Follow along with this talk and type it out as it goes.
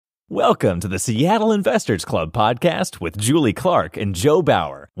Welcome to the Seattle Investors Club podcast with Julie Clark and Joe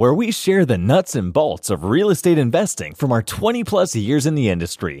Bauer, where we share the nuts and bolts of real estate investing from our 20-plus years in the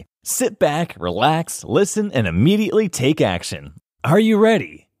industry. Sit back, relax, listen, and immediately take action. Are you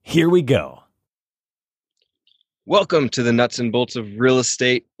ready? Here we go. Welcome to the Nuts and Bolts of Real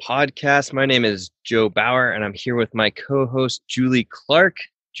Estate podcast. My name is Joe Bauer, and I'm here with my co-host, Julie Clark.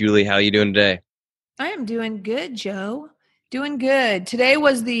 Julie, how are you doing today? I am doing good, Joe. Doing good. Today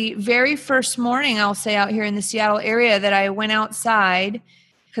was the very first morning, I'll say, out here in the Seattle area that I went outside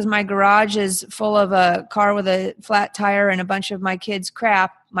because my garage is full of a car with a flat tire and a bunch of my kids'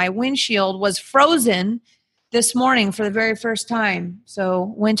 crap. My windshield was frozen this morning for the very first time.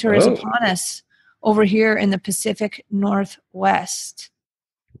 So winter is upon us over here in the Pacific Northwest.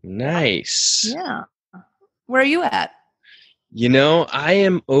 Nice. Yeah. Where are you at? You know, I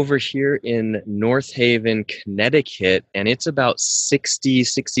am over here in North Haven, Connecticut, and it's about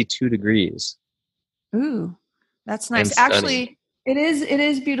 62 degrees. Ooh, that's nice. Actually, it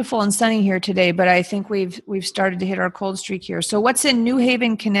is beautiful and sunny here today, but I think we've started to hit our cold streak here. So what's in New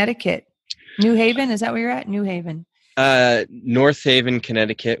Haven, Connecticut? New Haven, is that where you're at? New Haven. North Haven,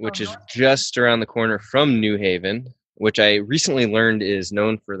 Connecticut, which is just around the corner from New Haven, which I recently learned is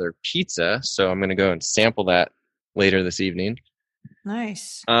known for their pizza. So I'm going to go and sample that later this evening.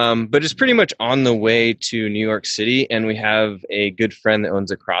 Nice. But it's pretty much on the way to New York City, and we have a good friend that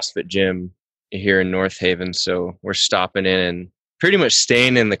owns a CrossFit gym here in North Haven, so we're stopping in and pretty much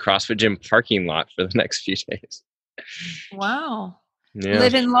staying in the CrossFit gym parking lot for the next few days. Wow. Yeah.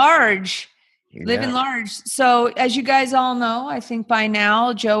 Living large. Living large. So as you guys all know, I think by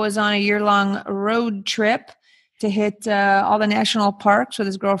now, Joe is on a year-long road trip to hit all the national parks with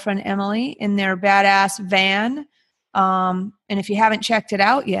his girlfriend, Emily, in their badass van. And if you haven't checked it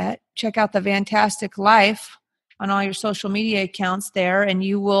out yet, check out the Vantastic Life on all your social media accounts there, and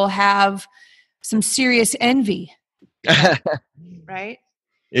you will have some serious envy. Right?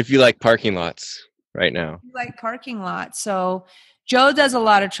 If you like parking lots right now. You like parking lots. So Joe does a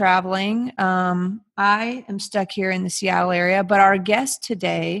lot of traveling. I am stuck here in the Seattle area, but our guest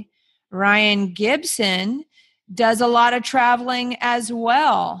today, Ryan Gibson, does a lot of traveling as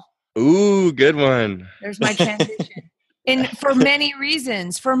well. Ooh, good one. There's my transition. And for many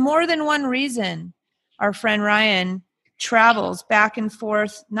reasons, for more than one reason, our friend Ryan travels back and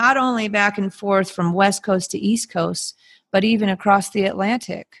forth, not only back and forth from West Coast to East Coast, but even across the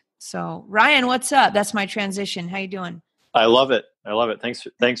Atlantic. So, Ryan, what's up? That's my transition. How you doing? I love it.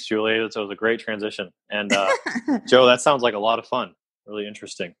 Thanks, Julie. That was a great transition. And Joe, that sounds like a lot of fun. Really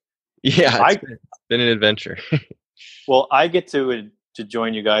interesting. Yeah, it's been an adventure. Well, I get to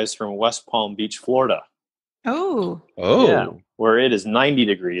join you guys from West Palm Beach, Florida. Oh. Yeah, where it is 90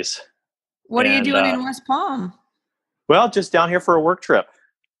 degrees. What are you doing in West Palm? Well, just down here for a work trip.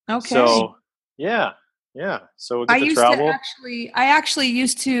 Okay. So, yeah. So we get to travel. I actually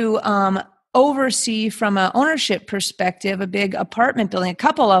used to oversee from an ownership perspective a big apartment building, a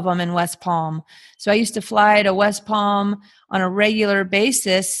couple of them in West Palm. So I used to fly to West Palm on a regular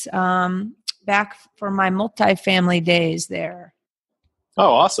basis back for my multifamily days there.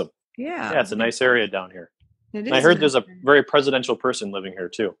 Oh, awesome. Yeah. Yeah, it's a nice area down here. It is. And I heard there's a very presidential person living here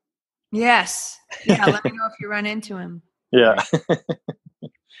too. Yes. Yeah, let me know if you run into him. Yeah.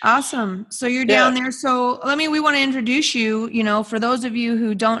 Awesome. So you're down there. So we want to introduce you, for those of you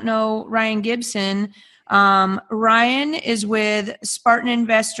who don't know Ryan Gibson. Ryan is with Spartan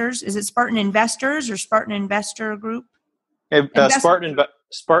Investors. Is it Spartan Investors or Spartan Investor Group? Spartan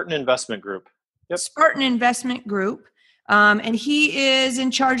Investment Group. Yep. Spartan Investment Group. And he is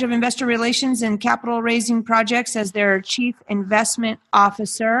in charge of investor relations and capital raising projects as their chief investment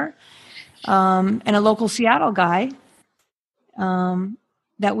officer, and a local Seattle guy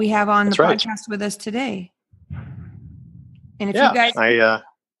that we have on podcast with us today. And if you guys,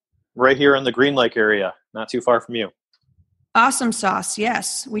 right here in the Green Lake area, not too far from you. Awesome sauce.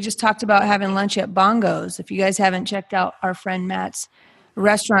 Yes. We just talked about having lunch at Bongo's. If you guys haven't checked out our friend Matt's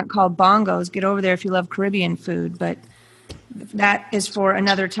restaurant called Bongo's, get over there if you love Caribbean food, but that is for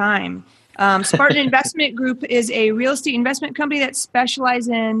another time. Spartan Investment Group is a real estate investment company that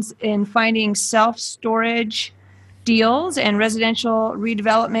specializes in finding self-storage deals and residential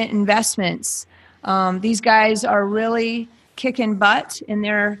redevelopment investments. These guys are really kicking butt in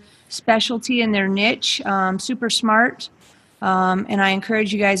their specialty and their niche, super smart. And I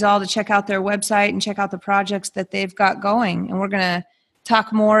encourage you guys all to check out their website and check out the projects that they've got going. And we're going to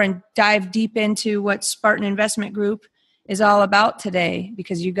talk more and dive deep into what Spartan Investment Group is all about today,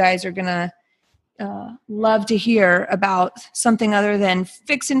 because you guys are going to love to hear about something other than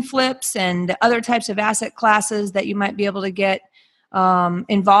fix and flips and other types of asset classes that you might be able to get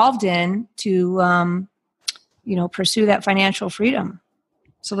involved in to, pursue that financial freedom.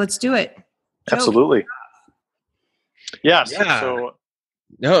 So let's do it. Joe. Absolutely. Yes. Yeah. So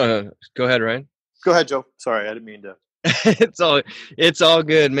No, go ahead, Ryan. go ahead, Joe. Sorry, I didn't mean to. It's all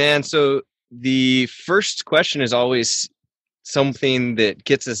good, man. So the first question is always something that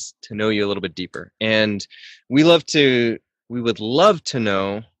gets us to know you a little bit deeper. And we would love to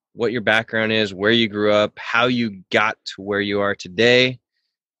know what your background is, where you grew up, how you got to where you are today.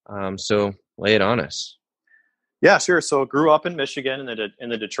 So lay it on us. Yeah, sure. So grew up in Michigan in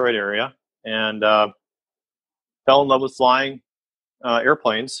the Detroit area, and fell in love with flying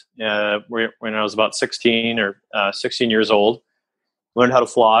airplanes when I was about 16 years old. Learned how to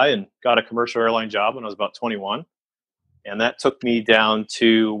fly and got a commercial airline job when I was about 21. And that took me down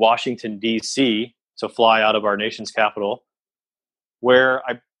to Washington, D.C. to fly out of our nation's capital, where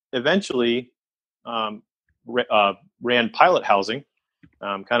I eventually ran pilot housing,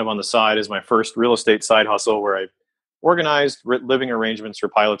 kind of on the side as my first real estate side hustle, where I organized living arrangements for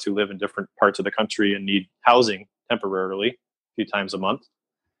pilots who live in different parts of the country and need housing temporarily a few times a month.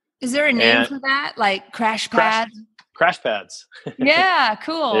 Is there a name for that? Like crash pads? Crash pads. Yeah,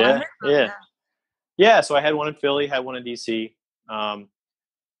 cool. Yeah. So I had one in Philly, had one in DC. It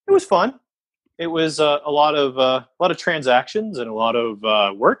was fun. It was a lot of transactions and a lot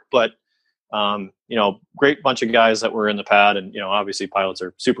of work, but great bunch of guys that were in the pad, and obviously pilots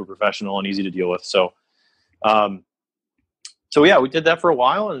are super professional and easy to deal with. So yeah, we did that for a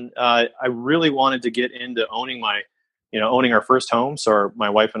while, and I really wanted to get into owning our first home. So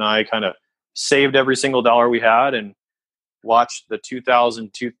my wife and I kind of saved every single dollar we had and watched the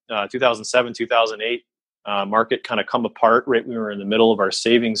 2007, 2008 market kind of come apart right when we were in the middle of our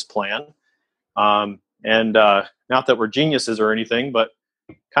savings plan. And not that we're geniuses or anything, but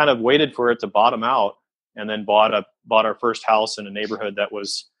kind of waited for it to bottom out, and then bought our first house in a neighborhood that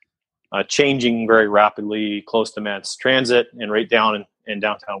was changing very rapidly, close to mass transit and right down in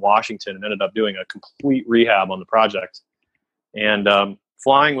downtown Washington, and ended up doing a complete rehab on the project. And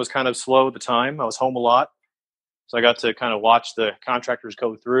flying was kind of slow at the time. I was home a lot, so I got to kind of watch the contractors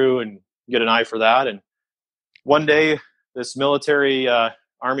go through and get an eye for that. And one day, this military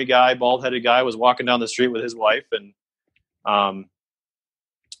Army guy, bald-headed guy, was walking down the street with his wife, and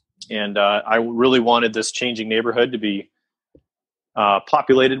I really wanted this changing neighborhood to be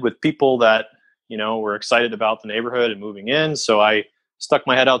populated with people that were excited about the neighborhood and moving in. So I stuck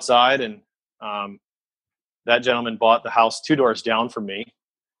my head outside, and that gentleman bought the house 2 doors down from me,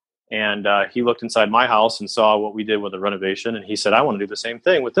 and he looked inside my house and saw what we did with the renovation, and he said, "I want to do the same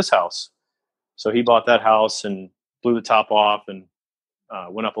thing with this house." So he bought that house and blew the top off and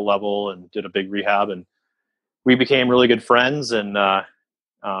went up a level and did a big rehab, and we became really good friends and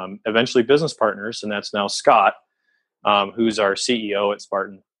eventually business partners. And that's now Scott, who's our CEO at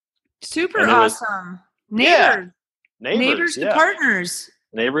Spartan. Super awesome. Neighbors to partners.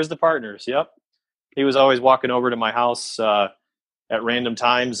 Neighbors to partners. Yep. He was always walking over to my house at random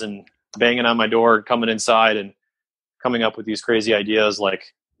times and banging on my door, coming inside and coming up with these crazy ideas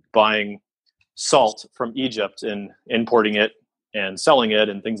like buying salt from Egypt and importing it and selling it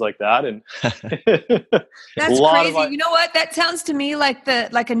and things like that. And that's crazy. You know what? That sounds to me like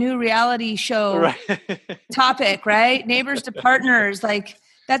a new reality show topic, right? Neighbors to partners. Like,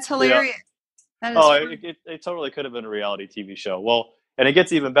 that's hilarious. Yeah. That is it totally could have been a reality TV show. Well, and it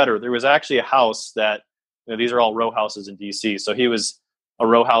gets even better. There was actually a house that, these are all row houses in DC. So he was a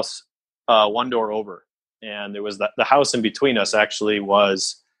row house 1 door over. And there was the house in between us actually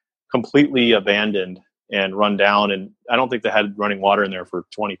was completely abandoned and run down, and I don't think they had running water in there for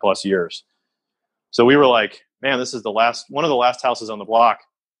 20 plus years. So we were like, man, this is one of the last houses on the block.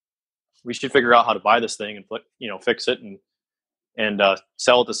 We should figure out how to buy this thing and fix it and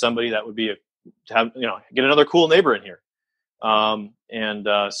sell it to somebody that would be get another cool neighbor in here.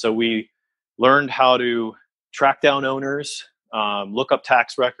 So we learned how to track down owners, look up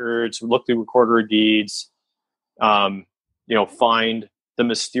tax records, look through recorder of deeds, find the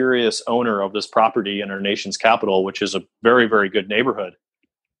mysterious owner of this property in our nation's capital, which is a very, very good neighborhood.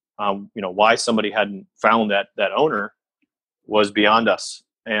 Why somebody hadn't found that owner was beyond us.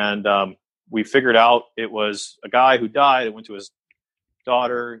 And we figured out it was a guy who died. It went to his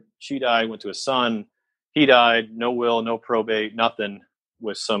daughter. She died, went to his son. He died, no will, no probate, nothing,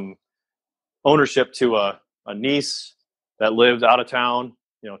 with some ownership to a niece that lived out of town,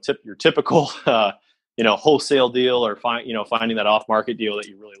 your typical, wholesale deal, or finding that off-market deal that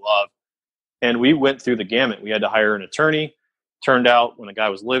you really love. And we went through the gamut. We had to hire an attorney. Turned out when the guy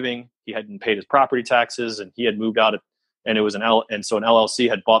was living, he hadn't paid his property taxes, and he had moved out and it was so an LLC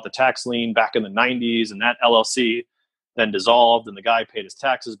had bought the tax lien back in the 90s, and that LLC then dissolved, and the guy paid his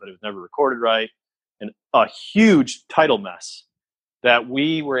taxes, but it was never recorded right. And a huge title mess that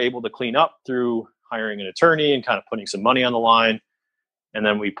we were able to clean up through hiring an attorney and kind of putting some money on the line. And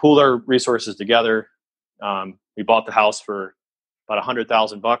then we pooled our resources together. We bought the house for about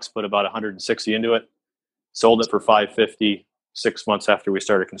 $100,000, put about 160 into it, sold it for 550 6 months after we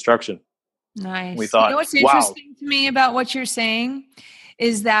started construction. Nice. We thought, what's interesting to me about what you're saying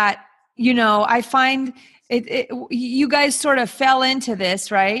is that, I find you guys sort of fell into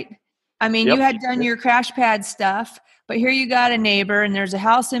this, right? I mean, Yep. You had done your crash pad stuff, but here you got a neighbor and there's a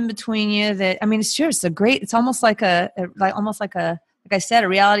house in between you that, I mean, it's almost like like I said, a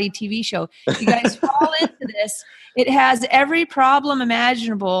reality TV show. You guys fall into this. It has every problem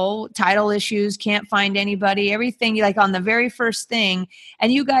imaginable, title issues, can't find anybody, everything like on the very first thing.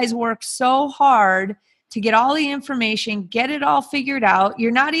 And you guys work so hard to get all the information, get it all figured out.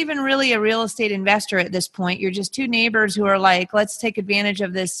 You're not even really a real estate investor at this point. You're just two neighbors who are like, let's take advantage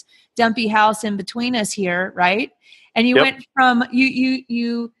of this dumpy house in between us here, right? And you went from,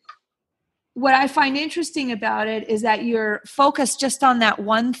 what I find interesting about it is that you're focused just on that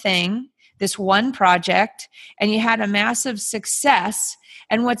one thing, this one project, and you had a massive success.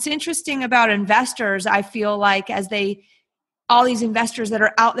 And what's interesting about investors, I feel like all these investors that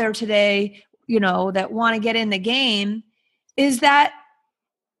are out there today, that want to get in the game, is that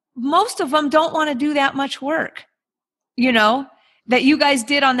most of them don't want to do that much work, that you guys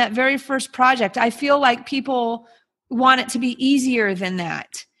did on that very first project. I feel like people want it to be easier than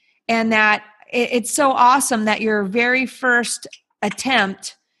that. And that it's so awesome that your very first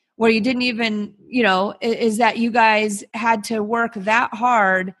attempt, where you didn't even, is that you guys had to work that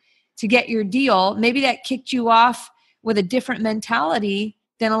hard to get your deal. Maybe that kicked you off with a different mentality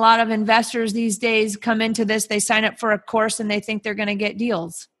than a lot of investors these days come into this. They sign up for a course and they think they're going to get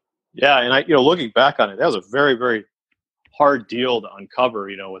deals. Yeah. And looking back on it, that was a very, very hard deal to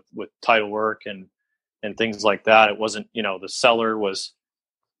uncover, with title work and things like that. It wasn't, the seller was,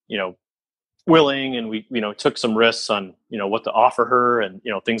 willing, and we, took some risks on, what to offer her and,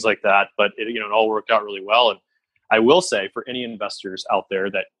 things like that. But it all worked out really well. And I will say, for any investors out there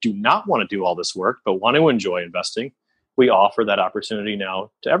that do not want to do all this work, but want to enjoy investing, we offer that opportunity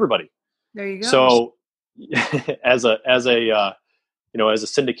now to everybody. There you go. So as a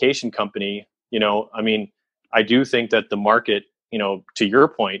syndication company, I do think that the market, to your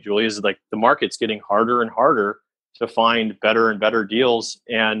point, Julie, is like the market's getting harder and harder to find better and better deals.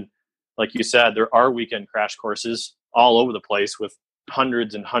 And like you said, there are weekend crash courses all over the place with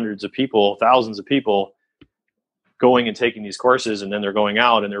hundreds and hundreds of people, thousands of people going and taking these courses. And then they're going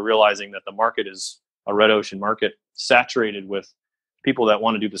out and they're realizing that the market is a red ocean market saturated with people that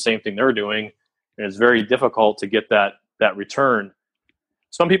want to do the same thing they're doing. And it's very difficult to get that return.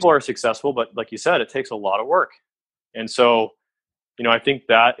 Some people are successful, but like you said, it takes a lot of work. And so, I think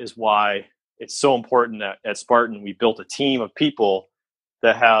that is why it's so important that at Spartan, we built a team of people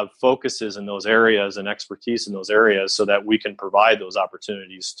that have focuses in those areas and expertise in those areas so that we can provide those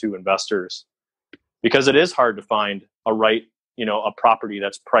opportunities to investors. Because it is hard to find a property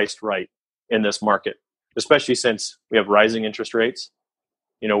that's priced right in this market, especially since we have rising interest rates.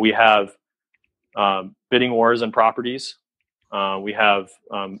 We have bidding wars on properties. We have,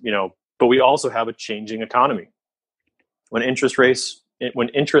 but we also have a changing economy. When interest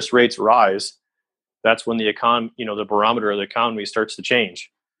rates rise, that's when the the barometer of the economy starts to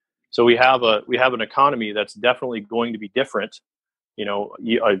change. So we have an economy that's definitely going to be different,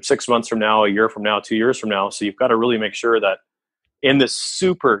 6 months from now, a year from now, 2 years from now. So you've got to really make sure that in this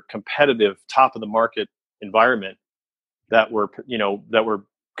super competitive top of the market environment that we're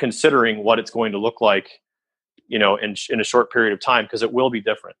considering what it's going to look like, in a short period of time, because it will be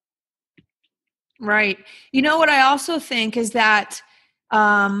different. Right. What I also think is that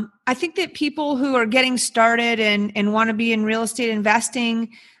I think that people who are getting started and want to be in real estate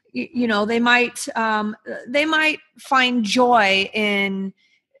investing, they might find joy in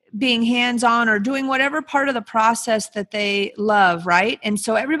being hands-on or doing whatever part of the process that they love, right? And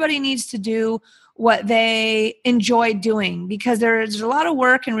so everybody needs to do what they enjoy doing, because there's a lot of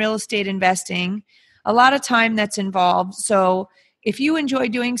work in real estate investing, a lot of time that's involved. So if you enjoy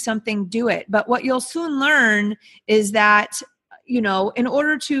doing something, do it. But what you'll soon learn is that, in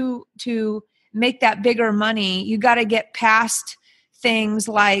order to make that bigger money, you got to get past things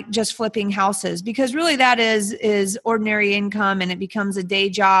like just flipping houses, because really that is ordinary income and it becomes a day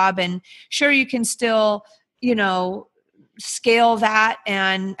job. And sure, you can still, scale that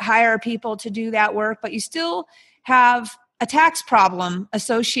and hire people to do that work, but you still have a tax problem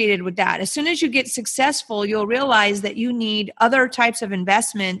associated with that. As soon as you get successful, you'll realize that you need other types of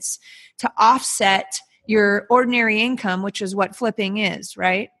investments to offset your ordinary income, which is what flipping is,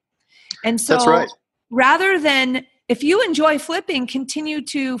 right? And so That's right. rather than, if you enjoy flipping, continue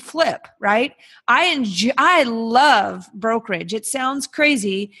to flip, right? I love brokerage. It sounds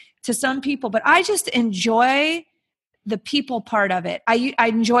crazy to some people, but I just enjoy the people part of it. I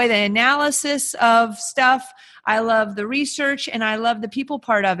enjoy the analysis of stuff. I love the research, and I love the people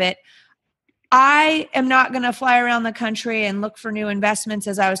part of it. I am not going to fly around the country and look for new investments,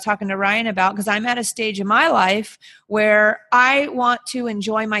 as I was talking to Ryan about, because I'm at a stage in my life where I want to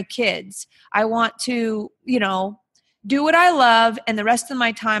enjoy my kids. I want to, do what I love, and the rest of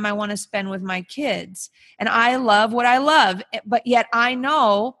my time I want to spend with my kids. And I love what I love, but yet I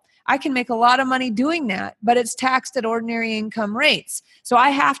know I can make a lot of money doing that, but it's taxed at ordinary income rates. So I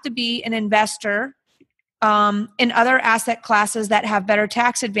have to be an investor in other asset classes that have better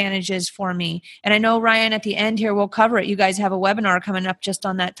tax advantages for me. And I know, Ryan, at the end here, we'll cover it. You guys have a webinar coming up just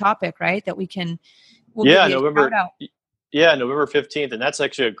on that topic, right? That we'll give you a shout out. Yeah, November 15th. And that's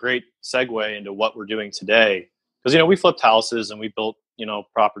actually a great segue into what we're doing today. Because, we flipped houses and we built,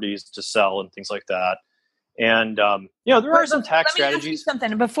 properties to sell and things like that. And, there are some tax strategies. Let me ask you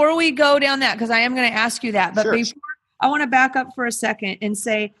something before we go down that, because I am going to ask you that. But sure. Before, I want to back up for a second and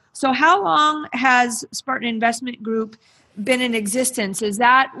say, so how long has Spartan Investment Group been in existence? Is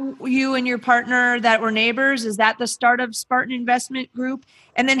that you and your partner that were neighbors? Is that the start of Spartan Investment Group?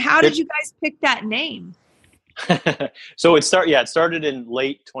 And then how did you guys pick that name? So it started in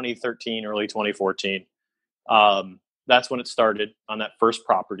late 2013, early 2014. That's when it started on that first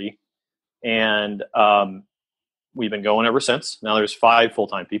property. And we've been going ever since. Now there's 5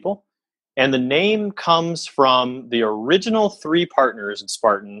 full-time people. And the name comes from the original 3 partners in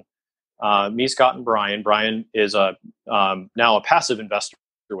Spartan, me, Scott, and Brian. Brian is now a passive investor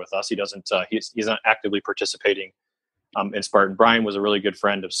with us. He doesn't. He's not actively participating in Spartan. Brian was a really good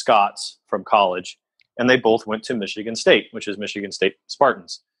friend of Scott's from college, and they both went to Michigan State, which is Michigan State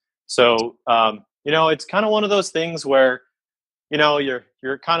Spartans. So it's kind of one of those things where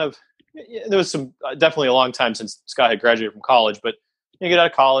you're kind of. There was definitely a long time since Scott had graduated from college, but you get out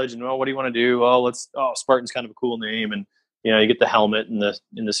of college and what do you want to do? Spartan's kind of a cool name, and you get the helmet and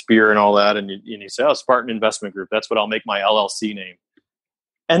the spear and all that, and you say, Spartan Investment Group. That's what I'll make my LLC name.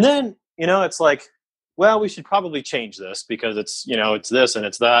 And then it's like, well, we should probably change this because it's it's this and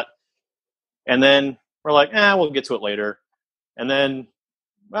it's that. And then we're like, we'll get to it later. And then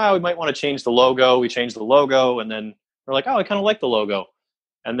we might want to change the logo. We changed the logo, and then we're like, I kind of like the logo.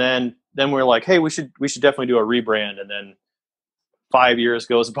 And then we're like, hey, we should definitely do a rebrand. And then 5 years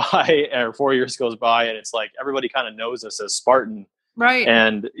goes by or 4 years goes by, and it's like everybody kind of knows us as Spartan, right?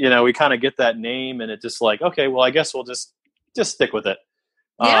 And we kind of get that name, and it's just like, okay, well, I guess we'll just stick with it.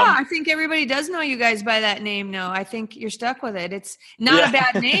 Yeah, I think everybody does know you guys by that name now. I think you're stuck with it. It's not a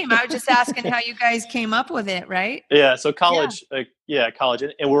bad name. I was just asking how you guys came up with it, right? Yeah, so college, college,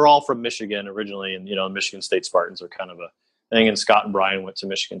 and we're all from Michigan originally, and Michigan State Spartans are kind of a thing. And Scott and Brian went to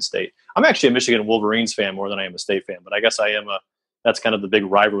Michigan State. I'm actually a Michigan Wolverines fan more than I am a State fan, but I guess I am that's kind of the big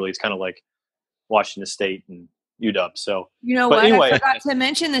rivalry. It's kind of like Washington State and UW. So anyway, I forgot to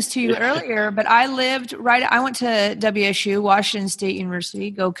mention this to you earlier, but I went to WSU, Washington State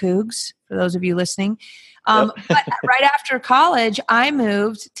University, go Cougs, for those of you listening. But right after college, I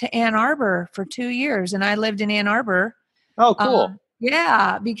moved to Ann Arbor for 2 years, and I lived in Ann Arbor. Oh, cool.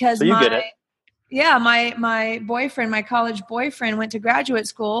 Because so you get it. Yeah, my boyfriend, my college boyfriend, went to graduate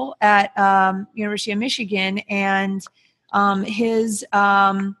school at University of Michigan, and his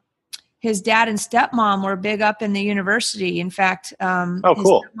dad and stepmom were big up in the university. In fact, his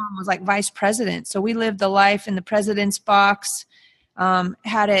cool. stepmom was like vice president. So we lived the life in the president's box.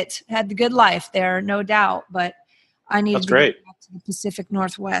 Had the good life there, no doubt. But I needed to get back to the Pacific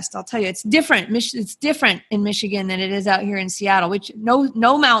Northwest. I'll tell you, it's different. It's different in Michigan than it is out here in Seattle. Which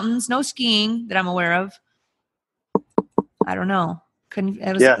no mountains, no skiing that I'm aware of. I don't know.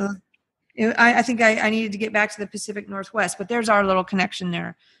 I think I needed to get back to the Pacific Northwest, but there's our little connection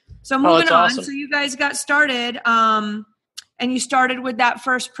there. So moving on. Awesome. So you guys got started, and you started with that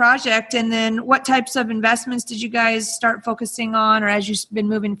first project. And then what types of investments did you guys start focusing on, or as you've been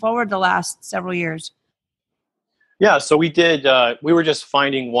moving forward the last several years? Yeah, so we did. We were just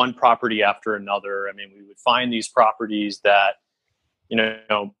finding one property after another. I mean, we would find these properties that,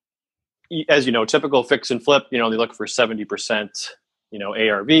 as typical fix and flip. They look for 70%.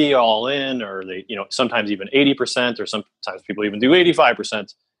 ARV all in, or they, sometimes even 80%, or sometimes people even do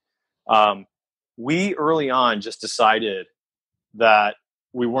 85%. We early on just decided that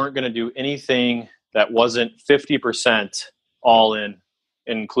we weren't going to do anything that wasn't 50% all in,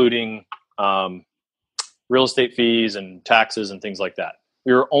 including real estate fees and taxes and things like that.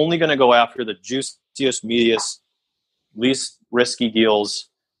 We were only going to go after the juicy meatiest, least risky deals,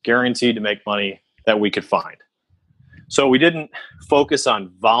 guaranteed to make money that we could find. So we didn't focus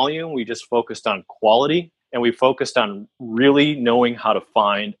on volume. We just focused on quality, and we focused on really knowing how to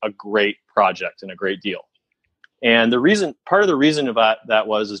find a great project and a great deal. And part of the reason about that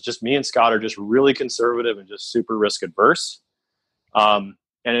is just me and Scott are just really conservative and just super risk adverse.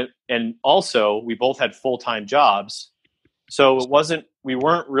 And also we both had full-time jobs. So we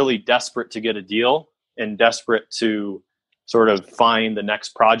weren't really desperate to get a deal and desperate to sort of find the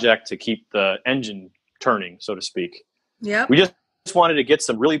next project to keep the engine turning, so to speak. Yeah. We just wanted to get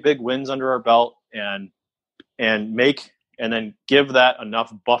some really big wins under our belt and then give that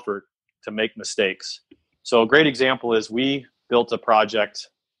enough buffer to make mistakes. So a great example is we built a project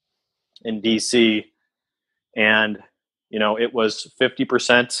in DC, and it was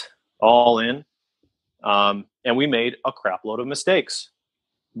 50% all in, and we made a crap load of mistakes.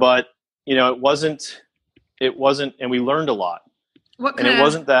 But it wasn't, and we learned a lot. What kind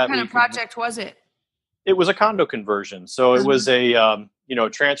of project was it? It was a condo conversion. So it was a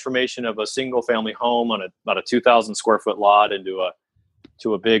transformation of a single family home on about a 2,000 square foot lot into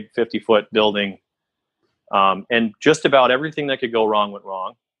a big 50-foot building. And just about everything that could go wrong went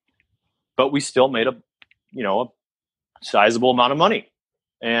wrong, but we still made a sizable amount of money.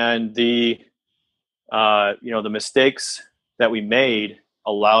 And the mistakes that we made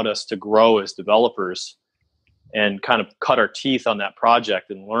allowed us to grow as developers and kind of cut our teeth on that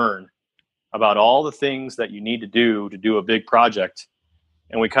project and learn about all the things that you need to do a big project.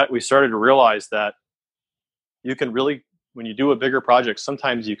 And we started to realize that you can really, when you do a bigger project,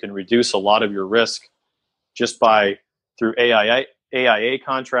 sometimes you can reduce a lot of your risk just through AIA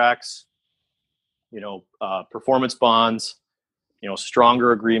contracts, performance bonds,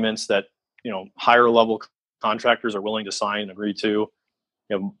 stronger agreements that, higher level contractors are willing to sign and agree to,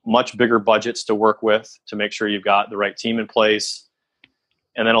 much bigger budgets to work with to make sure you've got the right team in place.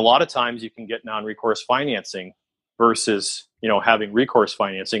 And then a lot of times you can get non-recourse financing versus, having recourse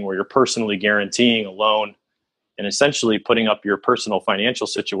financing where you're personally guaranteeing a loan and essentially putting up your personal financial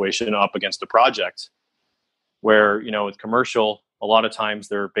situation up against a project. Where, with commercial, a lot of times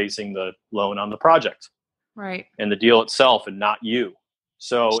they're basing the loan on the project, right, and the deal itself, and not you.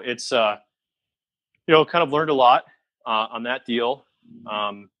 So it's, kind of learned a lot on that deal.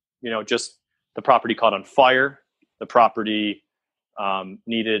 Just the property caught on fire. The property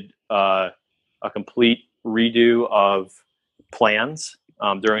needed a complete redo of plans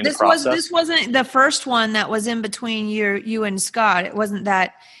during the process. This wasn't the first one that was in between you and Scott. It wasn't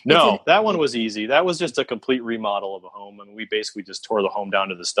that. No, that one was easy. That was just a complete remodel of a home. I mean, we basically just tore the home down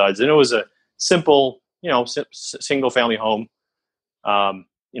to the studs, and it was a simple, single family home.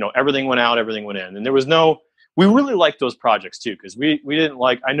 Everything went out, everything went in, and there was we really liked those projects too, because we didn't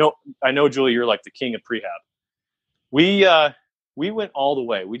like. I know, Julie, you're like the king of prehab. We went all the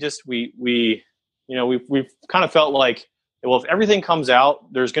way. We kind of felt like, well, if everything comes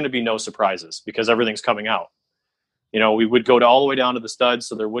out, there's going to be no surprises because everything's coming out. We would go all the way down to the studs,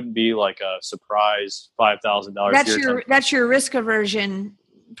 so there wouldn't be like a surprise $5,000. That's your risk aversion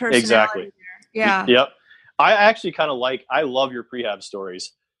personality. Exactly. Yeah. Yep. I actually I love your prehab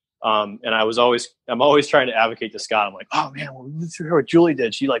stories. And I'm always trying to advocate to Scott. I'm like, oh man, well, let's hear what Julie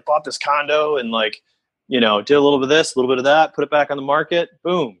did. She bought this condo and did a little bit of this, a little bit of that, put it back on the market.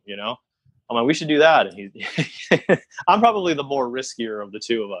 Boom. I'm like, we should do that. And I'm probably the more riskier of the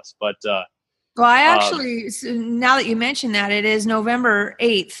two of us, but, well, I actually, now that you mention that, it is November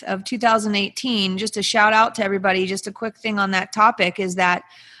 8th of 2018. Just a shout out to everybody. Just a quick thing on that topic is that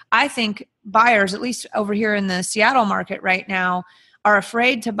I think buyers, at least over here in the Seattle market right now, are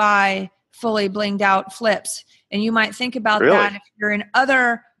afraid to buy fully blinged out flips. And you might think about that if you're in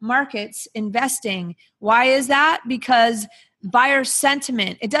other markets investing. Why is that? Because buyer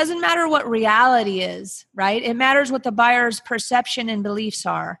sentiment, it doesn't matter what reality is, right? It matters what the buyer's perception and beliefs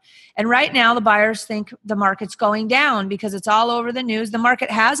are. And right now the buyers think the market's going down because it's all over the news. The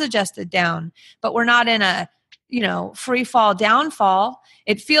market has adjusted down, but we're not in a, free fall downfall.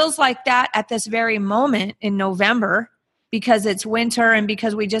 It feels like that at this very moment in November because it's winter and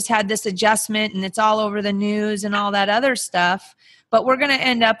because we just had this adjustment and it's all over the news and all that other stuff. But we're going to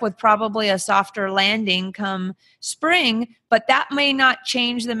end up with probably a softer landing come spring, but that may not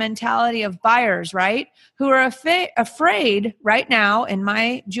change the mentality of buyers, right? Who are afraid right now, in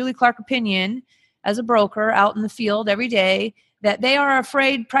my Julie Clark opinion, as a broker out in the field every day, that they are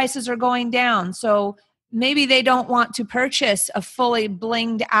afraid prices are going down. So maybe they don't want to purchase a fully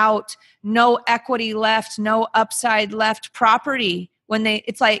blinged out, no equity left, no upside left property.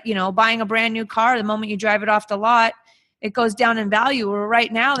 It's like, buying a brand new car. The moment you drive it off the lot, it goes down in value. Or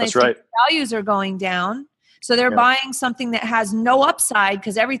right now, they think values are going down. So they're buying something that has no upside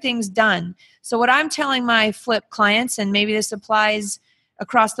because everything's done. So what I'm telling my flip clients, and maybe this applies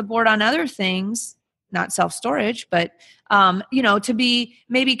across the board on other things, not self-storage, but, to be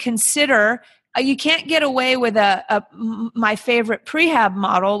maybe consider, you can't get away with my favorite prehab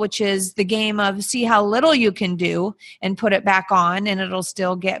model, which is the game of see how little you can do and put it back on and it'll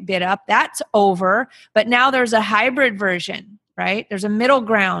still get bid up. That's over. But now there's a hybrid version, right? There's a middle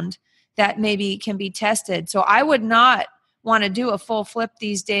ground that maybe can be tested. So I would not want to do a full flip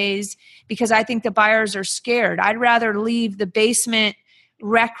these days because I think the buyers are scared. I'd rather leave the basement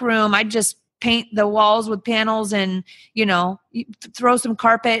rec room. I'd just paint the walls with panels and, throw some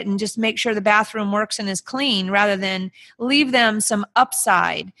carpet and just make sure the bathroom works and is clean rather than leave them some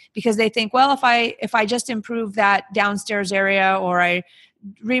upside because they think, well, if I just improve that downstairs area or I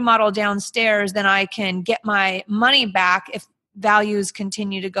remodel downstairs, then I can get my money back if values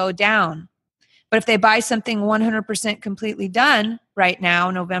continue to go down. But if they buy something 100% completely done right now,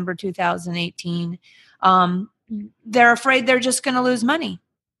 November 2018, they're afraid they're just going to lose money.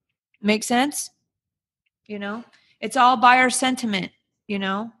 Make sense? It's all buyer sentiment,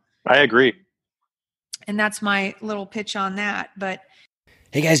 I agree. And that's my little pitch on that. But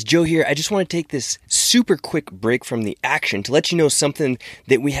hey guys, Joe here. I just want to take this super quick break from the action to let you know something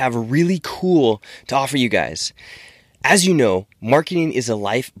that we have really cool to offer you guys. As you know, marketing is the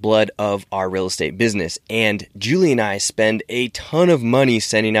lifeblood of our real estate business, and Julie and I spend a ton of money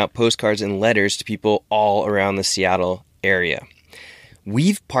sending out postcards and letters to people all around the Seattle area.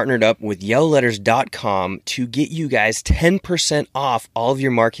 We've partnered up with YellowLetters.com to get you guys 10% off all of your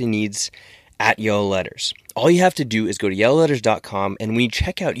marketing needs at Yellow Letters. All you have to do is go to YellowLetters.com, and when you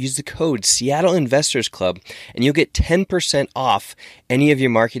check out, use the code Seattle Investors Club, and you'll get 10% off any of your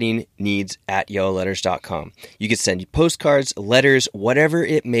marketing needs at YellowLetters.com. You can send postcards, letters, whatever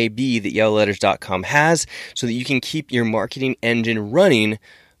it may be that YellowLetters.com has, so that you can keep your marketing engine running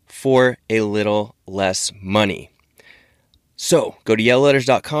for a little less money. So go to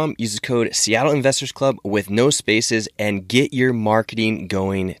YellowLetters.com, use the code Seattle Investors Club with no spaces, and get your marketing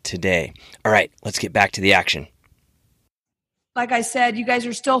going today. All right, let's get back to the action. Like I said, you guys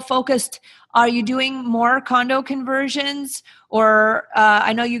are still focused. Are you doing more condo conversions? Or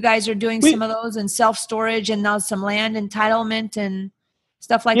I know you guys are doing some of those in self-storage and now some land entitlement and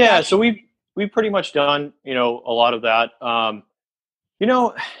stuff like that. Yeah, so we've pretty much done, a lot of that.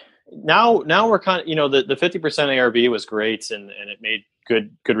 Now we're kind of, the 50% ARV was great and it made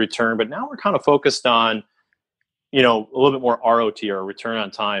good return, but now we're kind of focused on, a little bit more ROT or return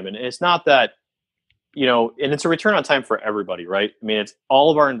on time. And it's not that, and it's a return on time for everybody, right? I mean, it's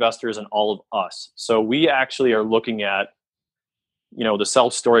all of our investors and all of us. So we actually are looking at, the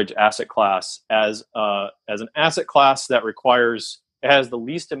self-storage asset class as an asset class that has the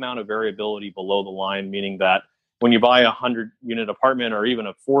least amount of variability below the line, meaning that when you buy a 100-unit apartment or even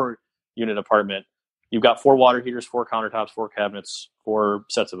a 4-unit apartment, you've got 4 water heaters, 4 countertops, 4 cabinets, 4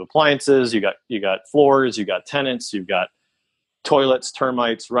 sets of appliances. You got floors, you got tenants, you've got toilets,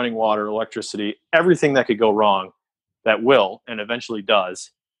 termites, running water, electricity, everything that could go wrong that will and eventually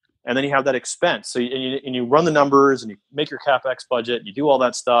does. And then you have that expense. So you run the numbers and you make your CapEx budget, you do all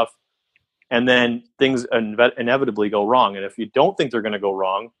that stuff, and then things inevitably go wrong. And if you don't think they're going to go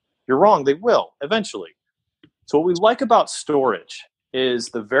wrong, you're wrong. They will eventually. So what we like about storage is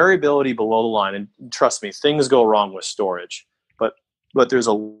the variability below the line. And trust me, things go wrong with storage, but there's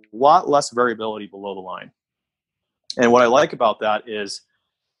a lot less variability below the line. And what I like about that is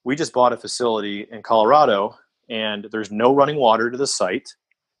we just bought a facility in Colorado and there's no running water to the site.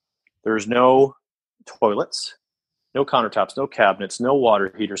 There's no toilets, no countertops, no cabinets, no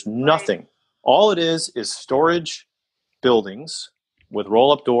water heaters, nothing. All it is storage buildings with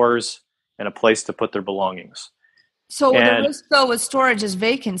roll-up doors and a place to put their belongings. So the risk, though, with storage is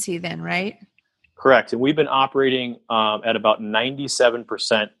vacancy then, right? Correct. And we've been operating at about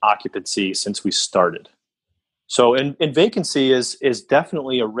 97% occupancy since we started. So and vacancy is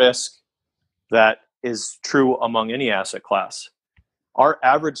definitely a risk that is true among any asset class. Our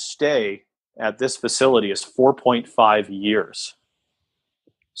average stay at this facility is 4.5 years.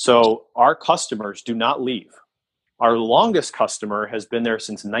 So our customers do not leave. Our longest customer has been there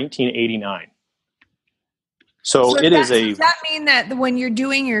since 1989. So it is Does that mean that when you're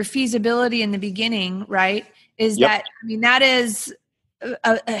doing your feasibility in the beginning, right, that is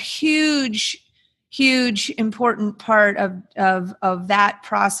a huge important part of that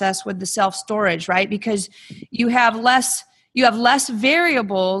process with the self-storage, right? Because you have less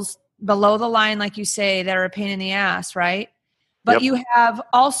variables below the line, like you say, that are a pain in the ass, right? But you have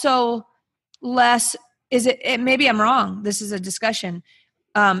also less is it, maybe I'm wrong. This is a discussion.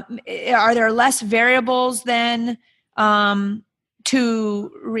 Are there less variables than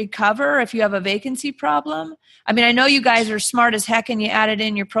to recover if you have a vacancy problem? I mean, I know you guys are smart as heck and you added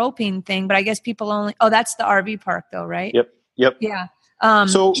in your propane thing, but I guess people only, that's the RV park though, right? Yep. Yeah.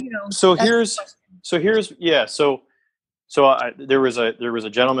 So there was a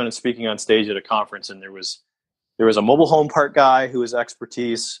gentleman speaking on stage at a conference, and there was a mobile home park guy who was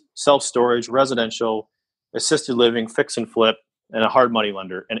expertise, self-storage, residential, assisted living, fix and flip, and a hard money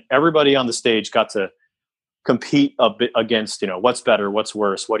lender. And everybody on the stage got to compete a bit against, what's better, what's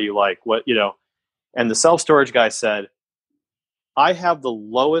worse, what do you like, and the self-storage guy said, I have the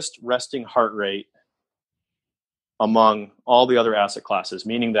lowest resting heart rate among all the other asset classes,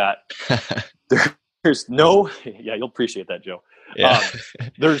 meaning that there's no, you'll appreciate that, Joe. Yeah.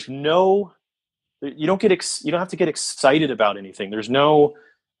 There's no, you don't have to get excited about anything. There's no,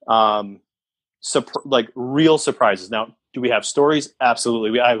 real surprises. Now, do we have stories?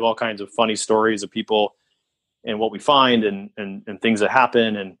 Absolutely. I have all kinds of funny stories of people and what we find and things that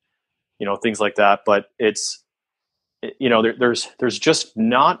happen and, things like that. But it's, there's just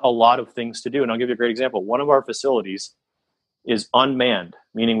not a lot of things to do. And I'll give you a great example. One of our facilities is unmanned,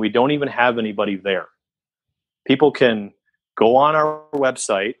 meaning we don't even have anybody there. People can go on our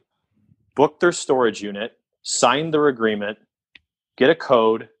website, book their storage unit, sign their agreement, get a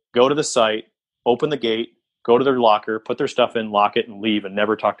code, go to the site, open the gate, go to their locker, put their stuff in, lock it, and leave and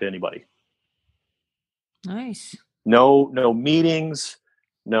never talk to anybody. Nice. No meetings,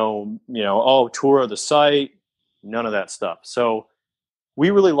 no, tour of the site, none of that stuff. So we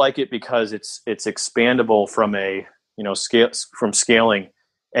really like it because it's expandable from scaling.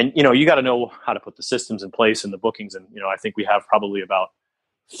 And, you got to know how to put the systems in place and the bookings. And, I think we have probably about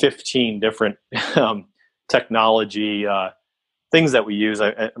 15 different technology things that we use.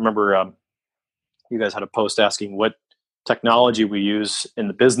 I remember you guys had a post asking what technology we use in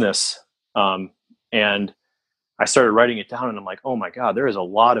the business. And I started writing it down and I'm like, oh my God, there is a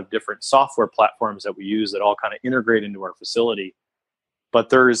lot of different software platforms that we use that all kind of integrate into our facility. But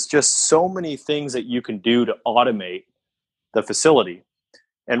there's just so many things that you can do to automate the facility.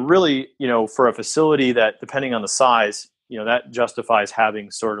 And really, for a facility that, depending on the size, that justifies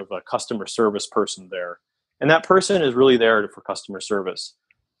having sort of a customer service person there. And that person is really there for customer service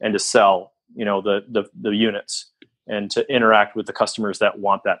and to sell, the units and to interact with the customers that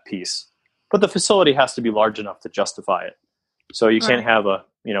want that piece. But the facility has to be large enough to justify it. So you can't have a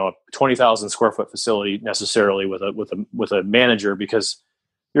 20,000 square foot facility necessarily with a manager, because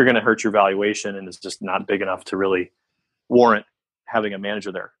you're going to hurt your valuation and it's just not big enough to really warrant having a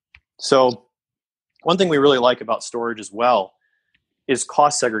manager there. So one thing we really like about storage as well is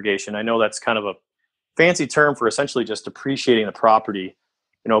cost segregation. I know that's kind of a fancy term for essentially just depreciating the property.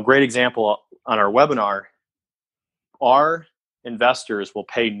 A great example on our webinar, our investors will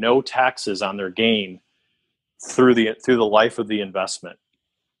pay no taxes on their gain through the life of the investment.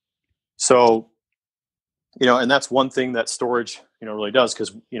 So, and that's one thing that storage, really does,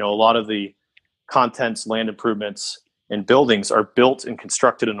 because, a lot of the contents, land improvements, and buildings are built and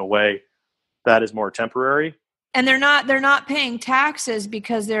constructed in a way that is more temporary. And they're not paying taxes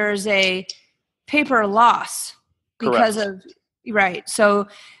because there's a paper loss because Correct. of, right.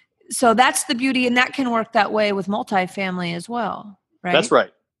 So that's the beauty, and that can work that way with multifamily as well, right? That's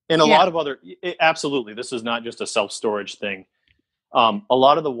right. And a lot of other, absolutely. This is not just a self-storage thing. A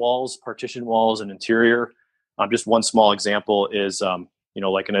lot of the walls, partition walls and interior, just one small example is,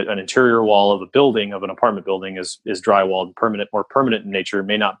 like an interior wall of a building, of an apartment building is drywalled, more permanent in nature,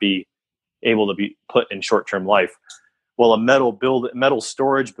 may not be able to be put in short-term life. Well, a metal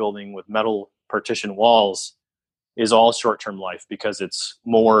storage building with metal partition walls is all short-term life because it's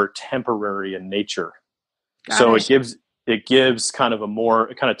more temporary in nature. So it gives kind of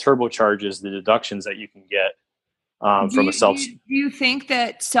it kind of turbocharges the deductions that you can get from a self. Do you think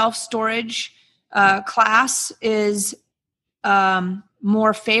that self-storage class is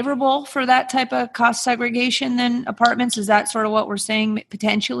more favorable for that type of cost segregation than apartments? Is that sort of what we're saying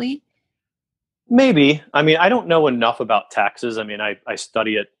potentially? Maybe. I mean, I don't know enough about taxes. I mean, I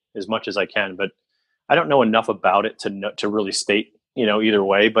study it as much as I can, but I don't know enough about it to really state, either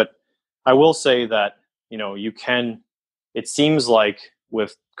way. But I will say that, it seems like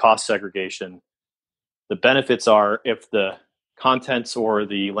with cost segregation, the benefits are if the contents or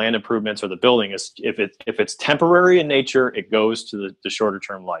the land improvements or the building if it's temporary in nature, it goes to the shorter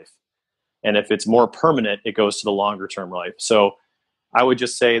term life. And if it's more permanent, it goes to the longer term life. So I would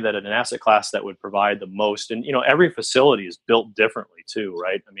just say that an asset class that would provide the most, and every facility is built differently too,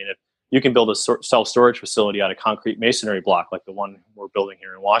 right? I mean, if you can build a self-storage facility out of concrete masonry block like the one we're building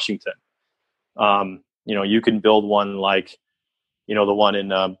here in Washington, you can build one like, the one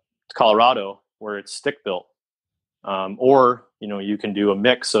in Colorado where it's stick built. Or, you can do a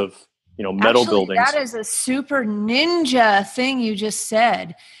mix of, metal buildings. That is a super ninja thing you just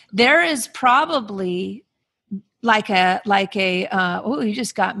said. There is probably you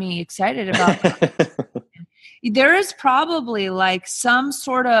just got me excited about that. There is probably like some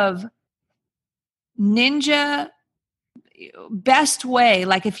sort of ninja best way.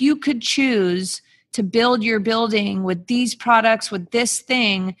 Like if you could choose to build your building with these products, with this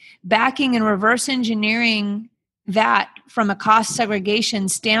thing, backing and reverse engineering that from a cost segregation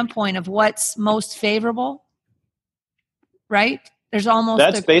standpoint of what's most favorable, right? There's almost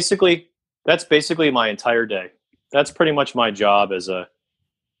that's basically my entire day. That's pretty much my job as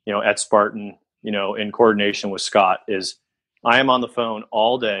at Spartan, in coordination with Scott, is I am on the phone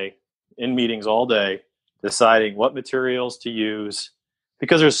all day, in meetings all day, deciding what materials to use,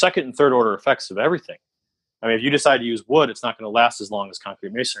 because there's second and third order effects of everything. I mean, if you decide to use wood, it's not going to last as long as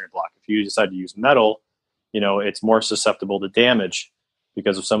concrete masonry block. If you decide to use metal, it's more susceptible to damage,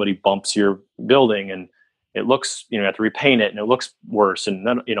 because if somebody bumps your building and it looks, you have to repaint it and it looks worse, and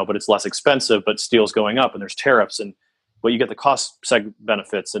then, but it's less expensive, but steel's going up and there's tariffs, but you get the cost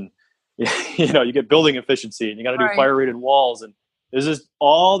benefits, and you get building efficiency, and you got to do fire rated walls, and there's just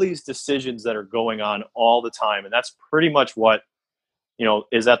all these decisions that are going on all the time. And that's pretty much what,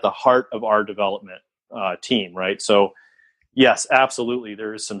 is at the heart of our development team. Right. So yes, absolutely.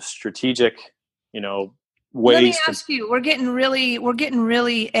 There is some strategic, ways. Let me ask you, we're getting really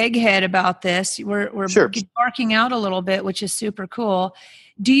egghead about this. We're sure. barking out a little bit, which is super cool.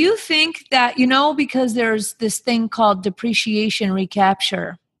 Do you think that, because there's this thing called depreciation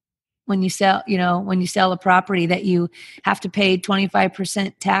recapture when you sell a property, that you have to pay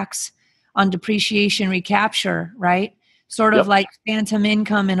 25% tax on depreciation recapture, right? Sort of like phantom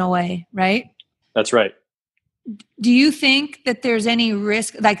income in a way, right? That's right. Do you think that there's any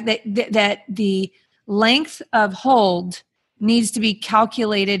risk, like that the length of hold needs to be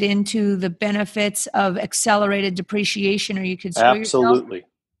calculated into the benefits of accelerated depreciation, or you could screw absolutely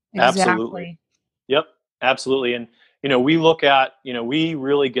yourself? Exactly. Absolutely. Yep, absolutely. And we look at, we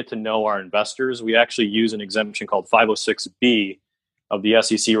really get to know our investors. We actually use an exemption called 506B of the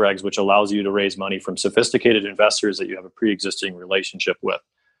SEC regs, which allows you to raise money from sophisticated investors that you have a pre-existing relationship with.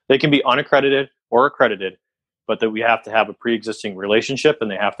 They can be unaccredited or accredited, but that we have to have a pre-existing relationship,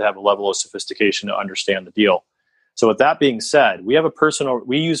 and they have to have a level of sophistication to understand the deal. So with that being said, we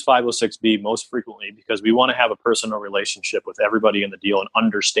use 506B most frequently because we want to have a personal relationship with everybody in the deal and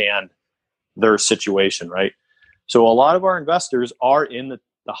understand their situation, right? So a lot of our investors are in the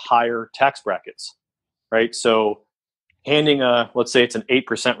higher tax brackets, right? So handing let's say it's an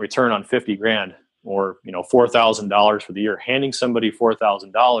 8% return on 50 grand, or, $4,000 for the year, handing somebody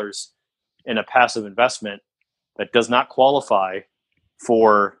 $4,000 in a passive investment that does not qualify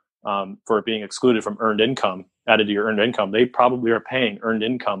for being excluded from earned income, added to your earned income, they probably are paying earned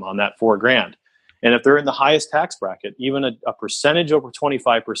income on that $4,000. And if they're in the highest tax bracket, even a percentage over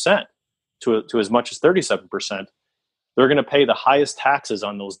 25% to as much as 37%, they're going to pay the highest taxes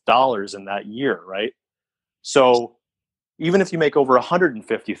on those dollars in that year, right? So even if you make over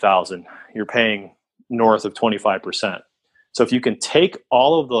 $150,000, you're paying north of 25%. So if you can take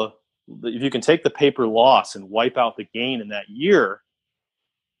the paper loss and wipe out the gain in that year,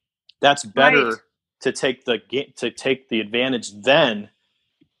 that's better to take the advantage then,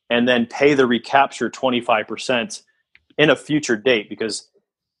 and then pay the recapture 25% in a future date, because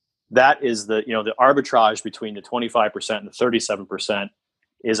that is the arbitrage between the 25% and the 37%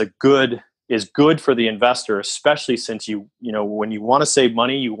 is good for the investor, especially since when you want to save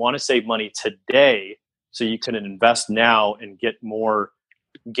money, you want to save money today so you can invest now and get more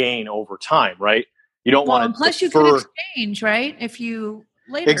gain over time, right? You don't want to. Plus, you can exchange, right? If you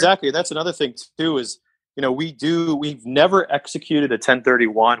later. Exactly. That's another thing too. Is we've never executed a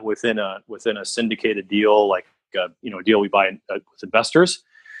 1031 within a syndicated deal, like a deal we buy with investors.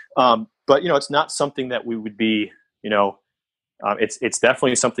 But it's not something that we would be. It's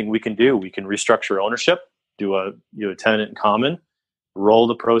definitely something we can do. We can restructure ownership, do a tenant in common, roll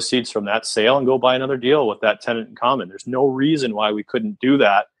the proceeds from that sale, and go buy another deal with that tenant in common. There's no reason why we couldn't do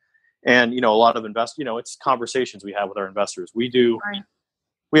that. And a lot of it's conversations we have with our investors. We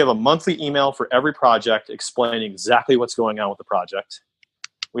have a monthly email for every project explaining exactly what's going on with the project.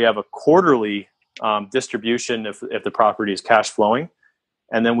 We have a quarterly distribution if the property is cash flowing,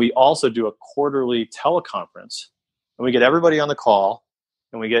 and then we also do a quarterly teleconference. And we get everybody on the call,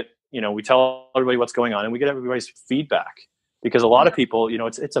 and we tell everybody what's going on, and we get everybody's feedback, because a lot of people,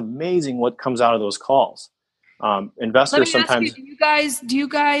 it's amazing what comes out of those calls. Investors sometimes. Do you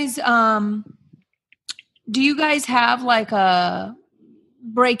guys do you guys have like a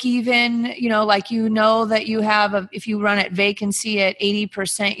break even, like, that you have if you run at vacancy at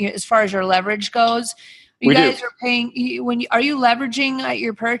 80% as far as your leverage goes, you guys are paying are you leveraging at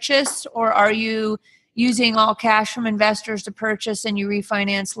your purchase, or are you using all cash from investors to purchase and you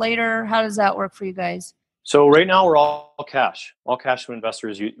refinance later? How does that work for you guys? So right now we're all cash from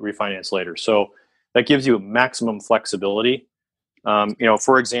investors, you refinance later. So that gives you maximum flexibility.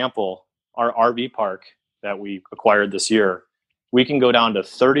 For example, our RV park that we acquired this year, we can go down to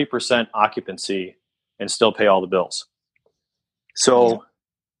 30% occupancy and still pay all the bills. So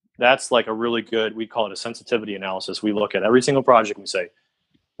that's like a really good, we call it a sensitivity analysis. We look at every single project and we say,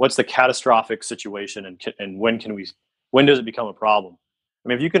 what's the catastrophic situation, and when does it become a problem? I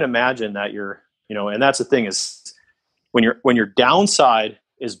mean, if you can imagine that and that's the thing is when your downside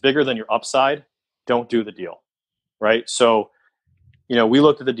is bigger than your upside, don't do the deal, right? So, we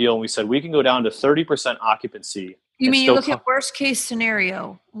looked at the deal and we said, we can go down to 30% occupancy. You mean you look at worst case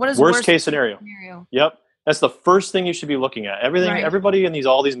scenario? What is worst case scenario? Yep. That's the first thing you should be looking at. Everybody in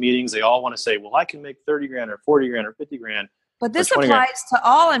all these meetings, they all want to say, well, I can make 30 grand or 40 grand or 50 grand. But this applies to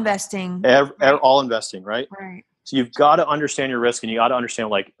all investing. All investing, right? Right. So you've got to understand your risk, and you got to understand,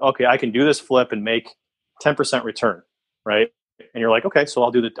 like, okay, I can do this flip and make 10% return, right? And you're like, okay, so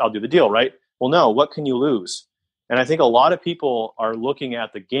I'll do the deal, right? Well, no, what can you lose? And I think a lot of people are looking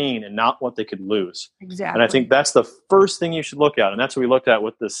at the gain and not what they could lose. Exactly. And I think that's the first thing you should look at. And that's what we looked at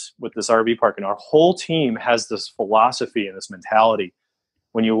with this RV park. And our whole team has this philosophy and this mentality.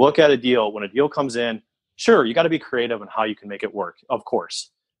 When you look at a deal, when a deal comes in, sure, you got to be creative on how you can make it work, of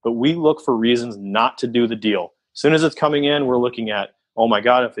course. But we look for reasons not to do the deal. As soon as it's coming in, we're looking at, oh my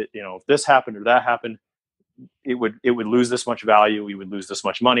God, if this happened or that happened, it would lose this much value. We would lose this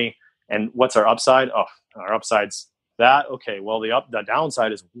much money. And what's our upside? Oh, our upside's that. Okay, well, the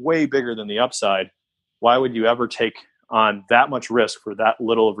downside is way bigger than the upside. Why would you ever take on that much risk for that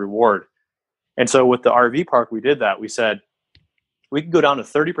little of reward? And so with the RV park, we did that. We said, we can go down to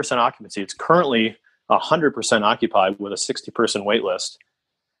 30% occupancy. It's currently 100% occupied with a 60-person wait list.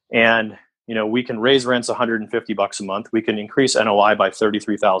 And, we can raise rents $150 a month. We can increase NOI by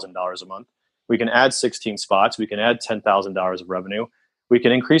 $33,000 a month. We can add 16 spots. We can add $10,000 of revenue. We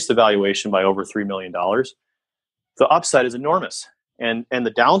can increase the valuation by over $3 million. The upside is enormous. And the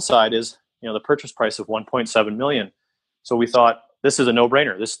downside is, the purchase price of $1.7 million. So we thought, this is a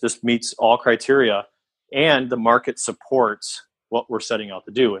no-brainer. This meets all criteria, and the market supports what we're setting out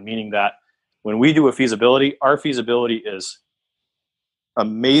to do. And meaning that when we do a feasibility, our feasibility is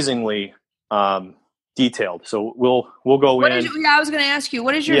amazingly detailed. So we'll go in. I was going to ask you,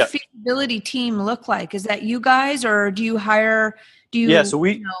 what does your feasibility team look like? Is that you guys, or do you hire? So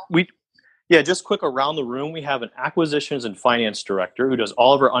just quick around the room. We have an acquisitions and finance director who does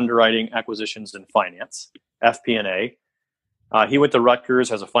all of our underwriting, acquisitions, and finance, FP&A. He went to Rutgers,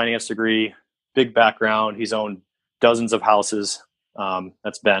 has a finance degree, big background. He's owned dozens of houses.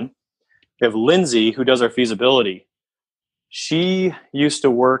 That's Ben. We have Lindsay, who does our feasibility. She used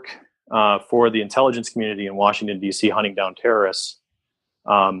to work for the intelligence community in Washington, D.C., hunting down terrorists,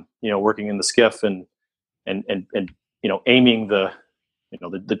 working in the skiff and aiming the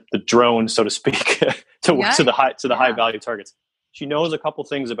drone, so to speak, to the high value targets. She knows a couple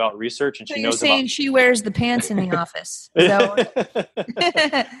things about research, and she wears the pants in the office. So.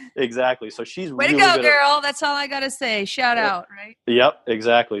 Exactly. So she's way really to go, good girl. That's all I gotta say. Shout out, right? Yep,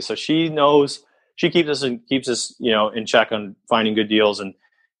 exactly. So she knows. She keeps us in check on finding good deals and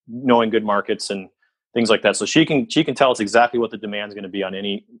knowing good markets and things like that. So she can tell us exactly what the demand is going to be on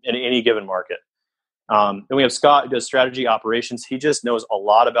any given market. Then we have Scott, who does strategy operations. He just knows a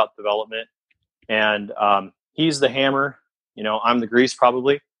lot about development, and he's the hammer. I'm the grease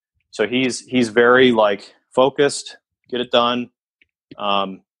probably. So he's very focused, get it done.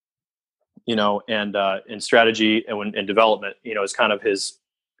 And strategy and development, is kind of his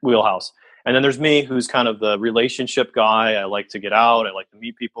wheelhouse. And then there's me, who's kind of the relationship guy. I like to get out. I like to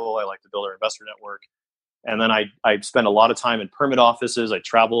meet people. I like to build our investor network. And then I spend a lot of time in permit offices. I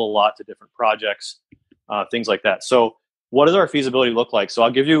travel a lot to different projects, things like that. So what does our feasibility look like? So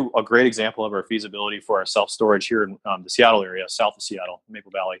I'll give you a great example of our feasibility for our self-storage here in the Seattle area, south of Seattle,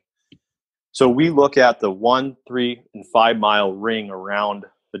 Maple Valley. So we look at the 1, 3, and 5 mile ring around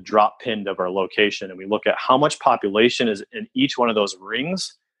the drop pin of our location, and we look at how much population is in each one of those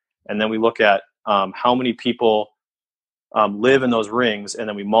rings. And then we look at how many people live in those rings, and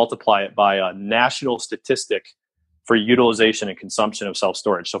then we multiply it by a national statistic for utilization and consumption of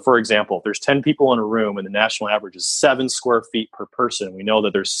self-storage. So for example, if there's 10 people in a room and the national average is 7 square feet per person, we know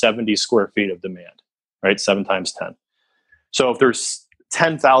that there's 70 square feet of demand, right? 7 times 10. So if there's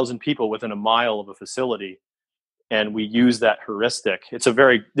 10,000 people within a mile of a facility, and we use that heuristic. It's a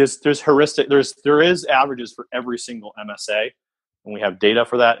very, there's heuristic, there is averages for every single MSA, and we have data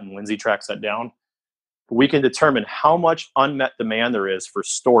for that, and Lindsay tracks that down. But we can determine how much unmet demand there is for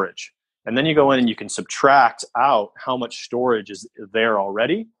storage. And then you go in and you can subtract out how much storage is there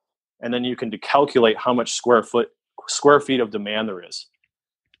already. And then you can calculate how much square feet of demand there is.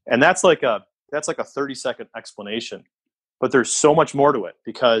 And that's like a 30-second explanation. But there's so much more to it,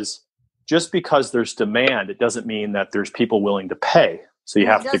 because just because there's demand, it doesn't mean that there's people willing to pay. So you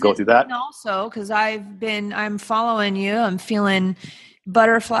have to go through that. And also, because I'm following you, I'm feeling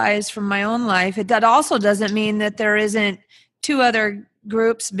butterflies from my own life. That also doesn't mean that there isn't two other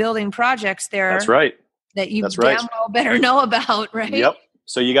groups building projects there. That's right. That you damn well better know about, right? Yep.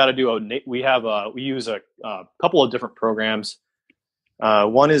 So you got to do we use a couple of different programs.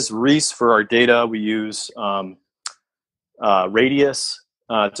 One is Reese for our data. We use Radius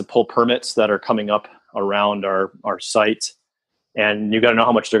to pull permits that are coming up around our site. And you got to know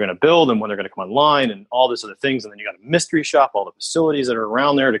how much they're going to build and when they're going to come online and all this other things. And then you got to mystery shop all the facilities that are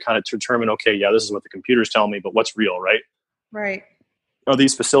around there to kind of determine, okay, yeah, this is what the computer's telling me, but what's real, right? Right. Are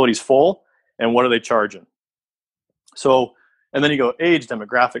these facilities full, and what are they charging? So, and then you go age,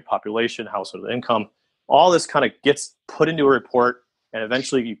 demographic, population, household income. All this kind of gets put into a report, and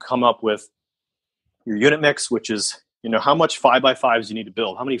eventually you come up with your unit mix, which is, how much 5x5s you need to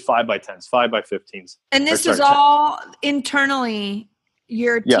build, how many 5x10s, 5x15s. And this is all internally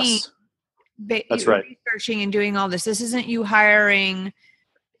your team. Yes, that's right. Researching and doing all this. This isn't you hiring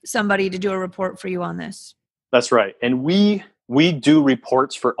somebody to do a report for you on this. That's right. And we do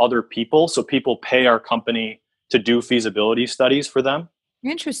reports for other people. So people pay our company to do feasibility studies for them.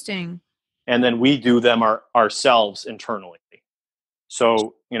 Interesting. And then we do them ourselves internally.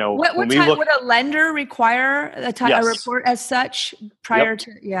 So, would a lender require a report as such prior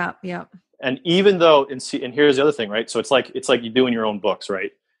to? Yeah. And even though, and here's the other thing, right? So it's like you're doing your own books,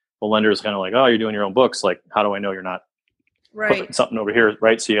 right? The lender is kind of like, oh, you're doing your own books. Like, how do I know you're not putting something over here,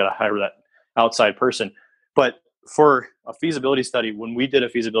 right? So you got to hire that outside person. But for a feasibility study, when we did a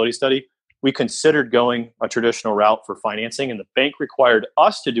feasibility study, we considered going a traditional route for financing, and the bank required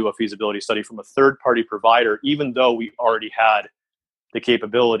us to do a feasibility study from a third-party provider, even though we already had the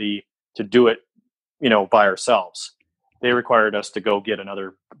capability to do it, by ourselves. They required us to go get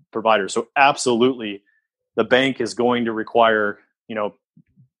another provider. So absolutely, the bank is going to require,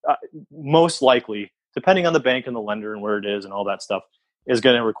 most likely, depending on the bank and the lender and where it is and all that stuff, is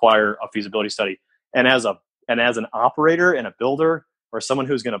going to require a feasibility study. And as an operator and a builder or someone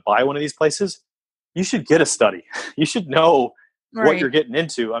who's going to buy one of these places, you should get a study. You should know what you're getting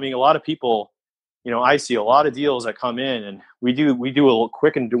into. I mean, a lot of people, I see a lot of deals that come in, and we do a little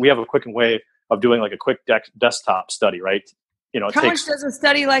we have a quick way of doing like a quick desktop study, right? How much does a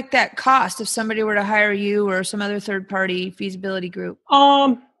study like that cost if somebody were to hire you or some other third party feasibility group?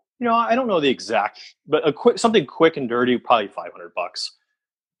 I don't know the exact, but something quick and dirty, probably $500.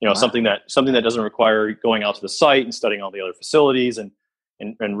 Wow. something that doesn't require going out to the site and studying all the other facilities and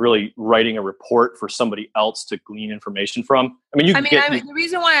really writing a report for somebody else to glean information from. The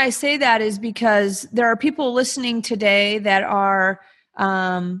reason why I say that is because there are people listening today that are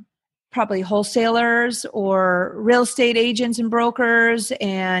probably wholesalers or real estate agents and brokers.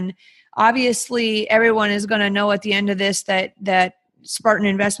 And obviously everyone is going to know at the end of this that Spartan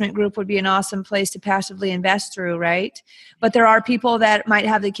Investment Group would be an awesome place to passively invest through, right? But there are people that might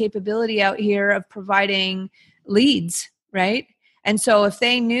have the capability out here of providing leads, right? And so if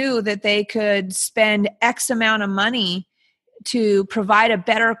they knew that they could spend X amount of money to provide a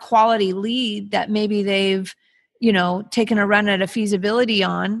better quality lead that maybe they've, taken a run at a feasibility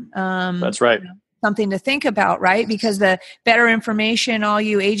on. That's right. Something to think about, right? Because the better information, all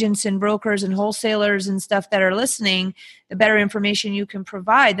you agents and brokers and wholesalers and stuff that are listening, the better information you can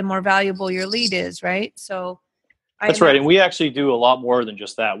provide, the more valuable your lead is, right? So that's right. And we actually do a lot more than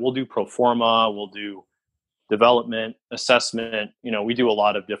just that. We'll do pro forma, we'll do development, assessment. We do a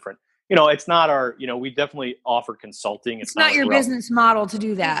lot of different, it's not our, we definitely offer consulting. It's not your business model to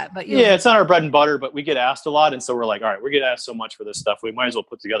do that, but it's not our bread and butter, but we get asked a lot. And so we're like, all right, we're getting asked so much for this stuff. We might as well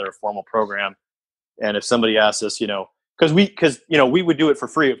put together a formal program. And if somebody asks us, because we would do it for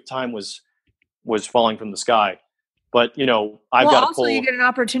free if time was falling from the sky. But, I've got to pull. You get an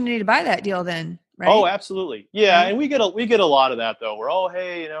opportunity to buy that deal then. Right? Oh, absolutely. Yeah. And we get a lot of that though, where, oh,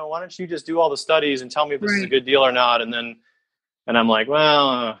 hey, why don't you just do all the studies and tell me if this is a good deal or not? And I'm like,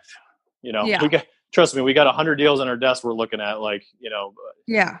 well, trust me, we got 100 deals on our desk. We're looking at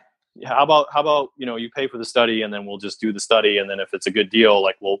how about, you pay for the study and then we'll just do the study. And then if it's a good deal,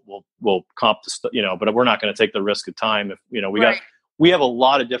 like we'll comp the but we're not going to take the risk of time. If, we have a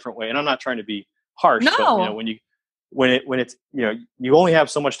lot of different ways, and I'm not trying to be harsh, No. but when it's, you only have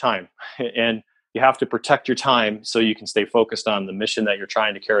so much time, and you have to protect your time so you can stay focused on the mission that you're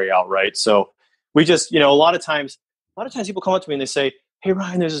trying to carry out. Right. So we just, a lot of times people come up to me and they say, "Hey,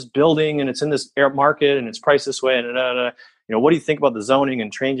 Ryan, there's this building and it's in this air market and it's priced this way. And what do you think about the zoning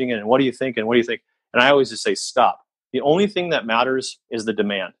and changing it? And what do you think? And what do you think?" And I always just say, stop. The only thing that matters is the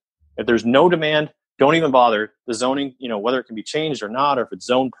demand. If there's no demand, don't even bother. The zoning, whether it can be changed or not, or if it's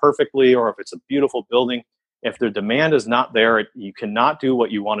zoned perfectly, or if it's a beautiful building, if the demand is not there, you cannot do what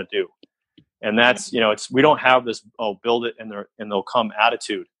you want to do. And that's, we don't have this, build it and they'll come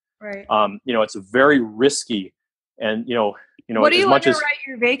attitude. Right. It's very risky. And, what do you underwrite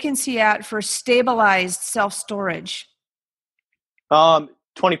your vacancy at for stabilized self-storage?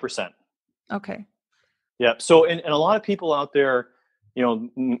 20%. Okay. Yeah. So, and a lot of people out there,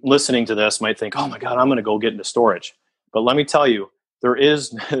 listening to this might think, "Oh my God, I'm going to go get into storage." But let me tell you, there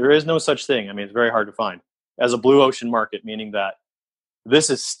is no such thing. I mean, it's very hard to find as a blue ocean market, meaning that this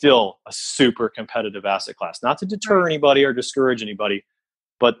is still a super competitive asset class, not to deter anybody or discourage anybody,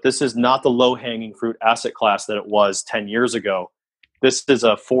 but this is not the low hanging fruit asset class that it was 10 years ago. This is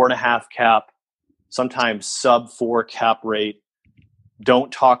a 4.5 cap, sometimes sub 4 cap rate.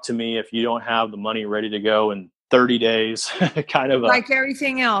 Don't talk to me if you don't have the money ready to go in 30 days, kind of like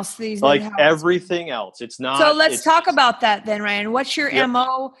everything else these like days. everything else. It's not. So let's talk about that then, Ryan. What's your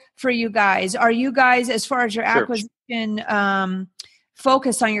MO for you guys? Are you guys, as far as your acquisition,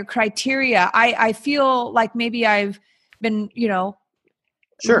 focused on your criteria? I feel like maybe I've been,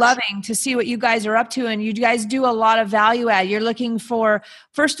 loving to see what you guys are up to, and you guys do a lot of value add. You're looking for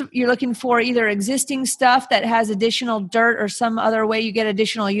either existing stuff that has additional dirt or some other way you get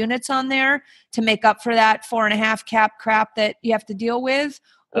additional units on there to make up for that 4.5 cap crap that you have to deal with.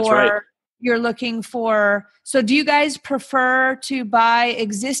 That's right. You're looking for, so do you guys prefer to buy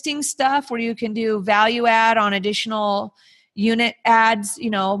existing stuff where you can do value add on additional unit adds,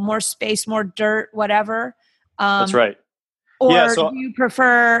 more space, more dirt, whatever? That's right. Or do you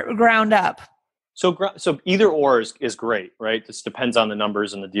prefer ground up? So either or is great, right? This depends on the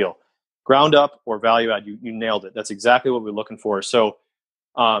numbers and the deal. Ground up or value add, you nailed it. That's exactly what we're looking for. So,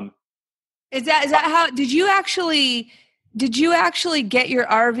 is that how? Did you actually get your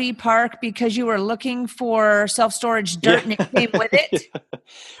RV park because you were looking for self-storage dirt and it came with it?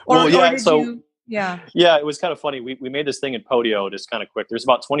 Yeah, it was kind of funny. We made this thing in Podio, just kind of quick. There's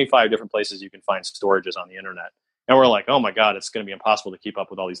about 25 different places you can find storages on the internet. And we're like, oh my God, it's going to be impossible to keep up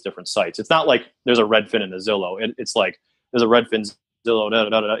with all these different sites. It's not like there's a Redfin and a Zillow. It's like there's a Redfin,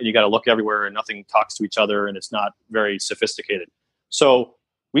 Zillow, you got to look everywhere and nothing talks to each other and it's not very sophisticated. So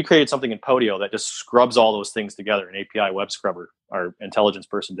we created something in Podio that just scrubs all those things together, an API web scrubber. Our intelligence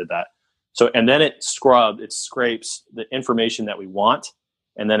person did that. So, and then it scrapes the information that we want,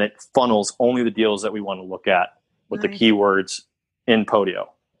 and then it funnels only the deals that we want to look at with the keywords in Podio.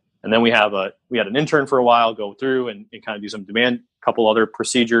 And then we had an intern for a while go through and kind of do some demand, a couple other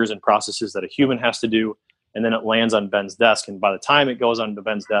procedures and processes that a human has to do. And then it lands on Ben's desk. And by the time it goes onto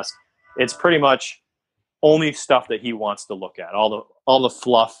Ben's desk, it's pretty much only stuff that he wants to look at. All the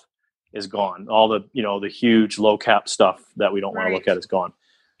fluff is gone. All the, the huge low cap stuff that we don't want to look at is gone.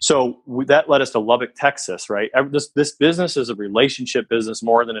 So that led us to Lubbock, Texas, right? This business is a relationship business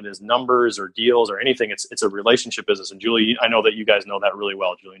more than it is numbers or deals or anything. It's a relationship business. And Julie, I know that you guys know that really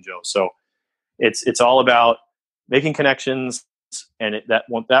well, Julie and Joe. So it's all about making connections, and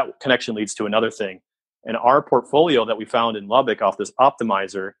that connection leads to another thing. And our portfolio that we found in Lubbock off this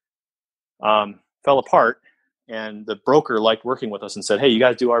optimizer fell apart, and the broker liked working with us and said, "Hey, you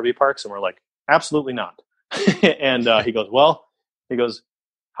guys do RV parks?" And we're like, "Absolutely not." And he goes,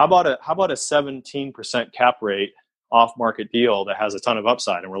 How about a 17% cap rate off market deal that has a ton of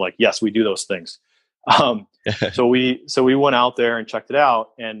upside? And we're like, yes, we do those things. So we went out there and checked it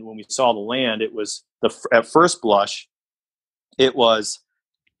out. And when we saw the land, it was at first blush, it was,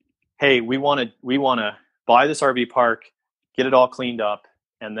 hey, we want to buy this RV park, get it all cleaned up.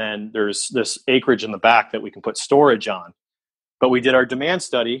 And then there's this acreage in the back that we can put storage on. But we did our demand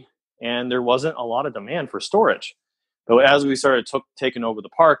study and there wasn't a lot of demand for storage. But as we started taking over the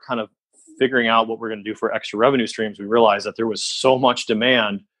park, kind of figuring out what we're going to do for extra revenue streams, we realized that there was so much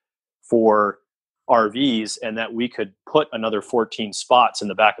demand for RVs and that we could put another 14 spots in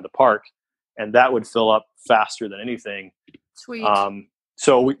the back of the park and that would fill up faster than anything. Sweet.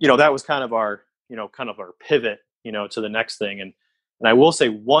 So, that was kind of our pivot, to the next thing. And I will say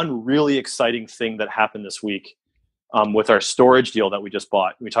one really exciting thing that happened this week with our storage deal that we just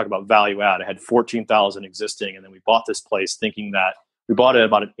bought. We talk about value add. I had 14,000 existing, and then we bought this place thinking that we bought it at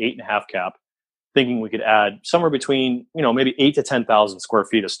about an 8.5 cap. thinking we could add somewhere between, maybe 8 to 10,000 square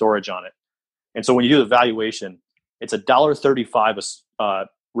feet of storage on it. And so when you do the valuation, it's $1.35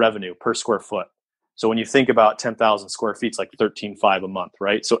 revenue per square foot. So when you think about 10,000 square feet, it's like $13.5 a month,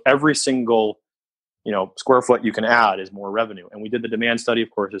 right? So every single, square foot you can add is more revenue. And we did the demand study.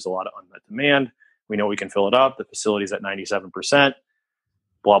 Of course, there's a lot of unmet demand. We know we can fill it up. The facility's at 97%,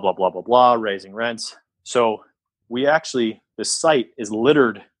 blah, blah, blah, blah, blah, raising rents. So the site is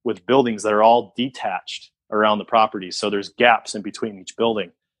littered with buildings that are all detached around the property. So there's gaps in between each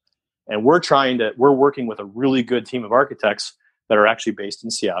building. And we're working with a really good team of architects that are actually based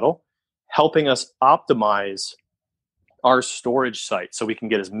in Seattle, helping us optimize our storage site so we can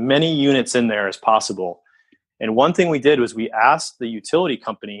get as many units in there as possible. And one thing we did was we asked the utility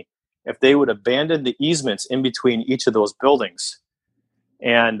company if they would abandon the easements in between each of those buildings.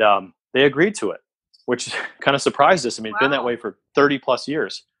 And they agreed to it, which kind of surprised us. I mean, It's been that way for 30 plus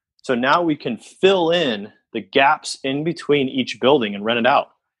years. So now we can fill in the gaps in between each building and rent it out.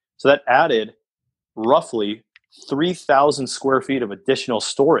 So that added roughly 3,000 square feet of additional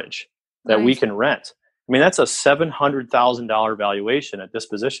storage that we can rent. I mean, that's a $700,000 valuation at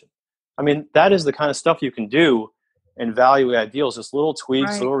disposition. I mean, that is the kind of stuff you can do in value add deals, just little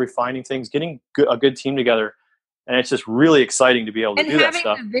tweaks, little refining things, getting a good team together. And it's just really exciting to be able to do that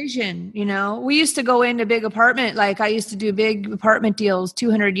stuff. And having the vision, we used to go into big apartment, like I used to do big apartment deals,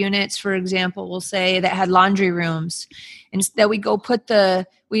 200 units, for example, we'll say, that had laundry rooms. And that we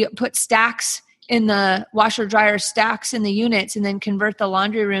put stacks in the washer dryer, stacks in the units, and then convert the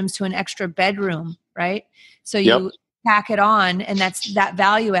laundry rooms to an extra bedroom, right? So you pack it on, and that's that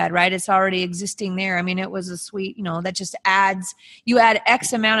value add, right? It's already existing there. I mean, it was a sweet, that just adds, you add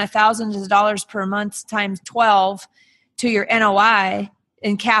X amount of thousands of dollars per month times 12 to your NOI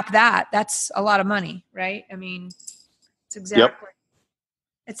and cap that. That's a lot of money, right? I mean, it's exactly.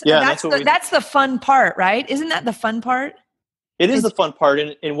 That's the fun part, right? Isn't that the fun part? It is the fun part.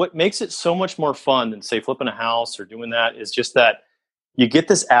 And what makes it so much more fun than, say, flipping a house or doing that is just that you get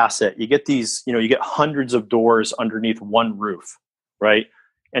this asset, you get these, you get hundreds of doors underneath one roof, right?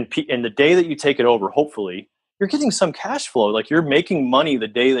 And the day that you take it over, hopefully, you're getting some cash flow. Like, you're making money the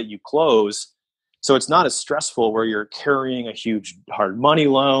day that you close. So it's not as stressful where you're carrying a huge hard money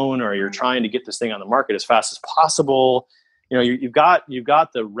loan or you're trying to get this thing on the market as fast as possible. You've got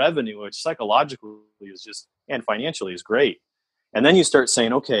the revenue, which psychologically is just, and financially is great. And then you start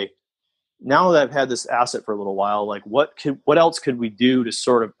saying, okay, now that I've had this asset for a little while, like what else could we do to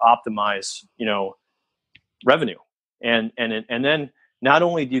sort of optimize, revenue? And then not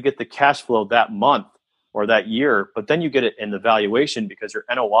only do you get the cash flow that month or that year, but then you get it in the valuation because your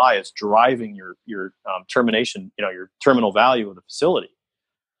NOI is driving your termination, your terminal value of the facility.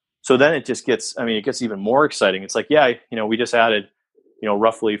 So then it just gets, it gets even more exciting. It's like, we just added,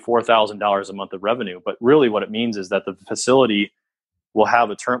 roughly $4,000 a month of revenue, but really what it means is that the facility will have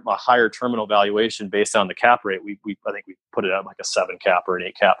a higher terminal valuation based on the cap rate. I think we put it at like a 7 cap or an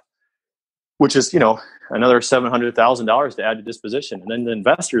 8 cap, which is, another $700,000 to add to disposition. And then the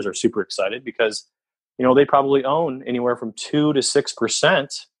investors are super excited because, they probably own anywhere from 2 to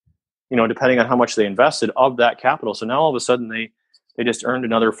 6%, depending on how much they invested of that capital. So now all of a sudden they just earned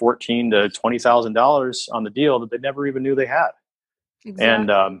another $14,000 to $20,000 on the deal that they never even knew they had.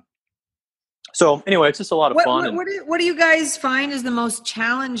 Exactly. And, so anyway, it's just a lot of fun. What do you guys find is the most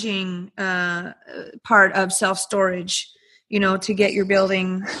challenging part of self-storage, to get your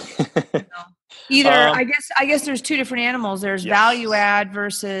building? Either, I guess there's two different animals. There's value add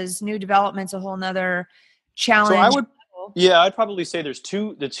versus new development's a whole nother challenge. So I'd probably say there's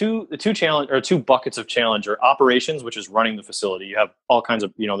two challenge or two buckets of challenge or operations, which is running the facility. You have all kinds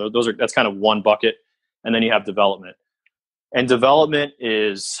of, that's kind of one bucket. And then you have development. And development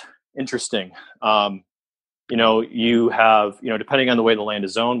is interesting. You have, depending on the way the land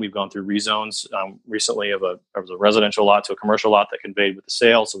is zoned, we've gone through rezones recently of a residential lot to a commercial lot that conveyed with the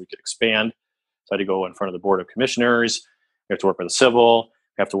sale so we could expand. So I had to go in front of the board of commissioners. We have to work with the civil.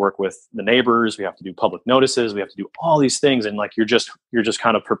 We have to work with the neighbors. We have to do public notices. We have to do all these things. And like, you're just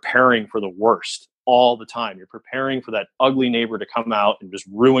kind of preparing for the worst all the time. You're preparing for that ugly neighbor to come out and just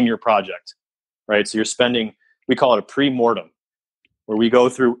ruin your project, right? So you're spending, we call it a pre-mortem, where we go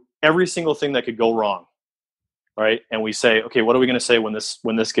through every single thing that could go wrong, right? And we say, okay, what are we going to say when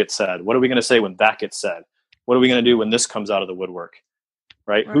this gets said? What are we going to say when that gets said? What are we going to do when this comes out of the woodwork,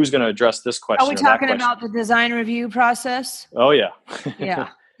 right? Who's going to address this question? Are we talking about the design review process? Oh, yeah. Yeah.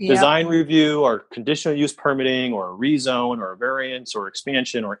 Design review or conditional use permitting or a rezone or a variance or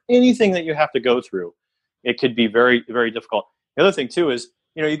expansion or anything that you have to go through. It could be very, very difficult. The other thing, too, is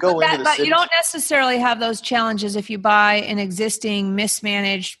you go into the city. But you don't necessarily have those challenges if you buy an existing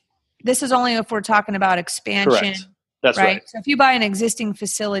mismanaged, this is only if we're talking about expansion. Correct. That's right. So if you buy an existing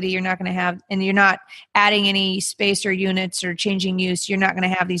facility, you're not going to have, and you're not adding any space or units or changing use, you're not going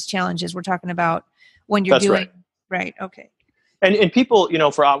to have these challenges. We're talking about when you're doing. Right. Okay. And people,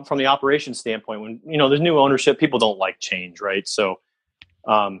 from the operations standpoint, when, there's new ownership, people don't like change, right? So,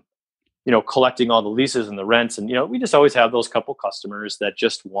 collecting all the leases and the rents, and, we just always have those couple customers that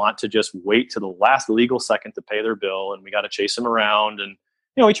just want to just wait to the last legal second to pay their bill, and we got to chase them around, and,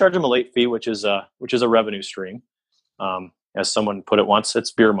 we charge them a late fee, which is a revenue stream. As someone put it once, it's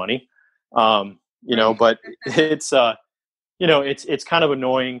beer money. But it's, it's kind of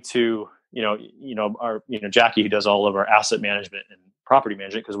annoying to, our, Jackie, who does all of our asset management and property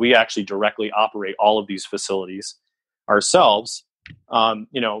management, because we actually directly operate all of these facilities ourselves.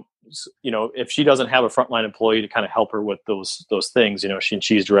 If she doesn't have a frontline employee to kind of help her with those things,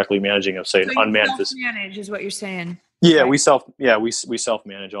 she's directly managing of, say, an unmanned facility. Manage is what you're saying. Yeah, right? we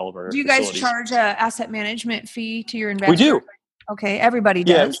self-manage all of our. Do you guys charge a asset management fee to your investors? We do. Okay, everybody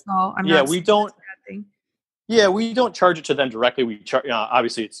does. Yeah. So I'm not. We don't. Yeah, we don't charge it to them directly. We charge.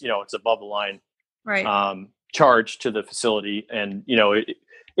 Obviously, it's it's above the line, right? Charge to the facility, and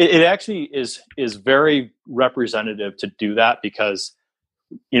it actually is very representative to do that, because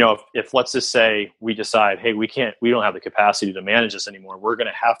if let's just say we decide, hey, we don't have the capacity to manage this anymore, we're going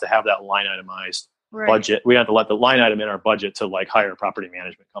to have that line itemized budget. We have to let the line item in our budget to hire a property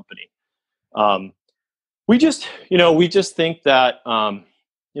management company. We just think that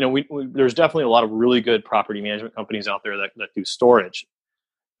there's definitely a lot of really good property management companies out there that do storage.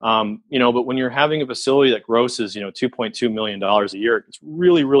 But when you're having a facility that grosses, $2.2 million a year, it's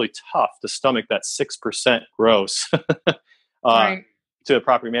really, really tough to stomach that 6% gross to a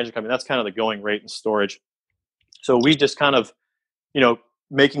property management company. That's kind of the going rate in storage. So we just kind of,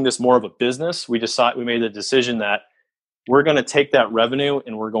 making this more of a business, we made the decision that we're going to take that revenue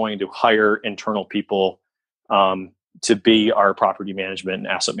and we're going to hire internal people to be our property management and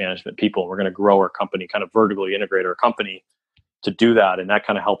asset management people. We're going to grow our company, kind of vertically integrate our company to do that. And that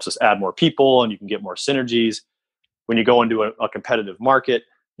kind of helps us add more people, and you can get more synergies. When you go into a competitive market,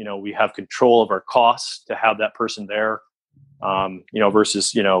 we have control of our costs to have that person there,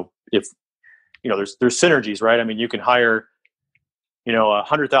 versus, if, there's synergies, right? I mean, you can hire,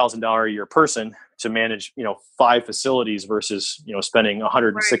 $100,000 a year person to manage, 5 facilities versus, spending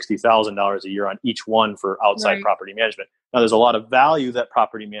 $160,000 a year on each one for outside property management. Now, there's a lot of value that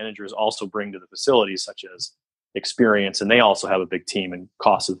property managers also bring to the facilities, such as experience, and they also have a big team and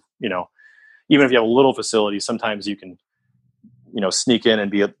costs of, even if you have a little facility, sometimes you can, sneak in and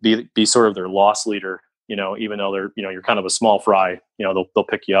be sort of their loss leader, even though they're, you're kind of a small fry, they'll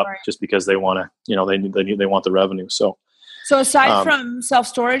pick you up just because they want to, they want the revenue. So aside from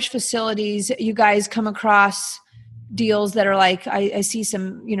self-storage facilities, you guys come across deals that are like, I see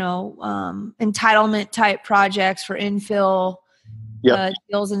some, entitlement type projects for infill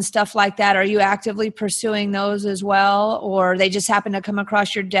deals and stuff like that. Are you actively pursuing those as well, or they just happen to come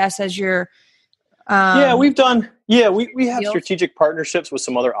across your desk as your we have strategic partnerships with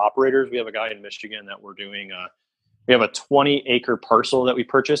some other operators. We have a guy in Michigan that we're doing we have a 20-acre parcel that we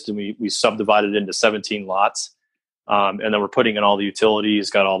purchased, and we subdivided it into 17 lots. And then we're putting in all the utilities,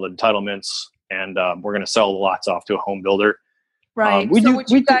 got all the entitlements, and we're going to sell the lots off to a home builder. Right.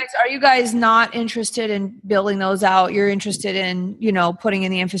 Are you guys not interested in building those out? You're interested in, putting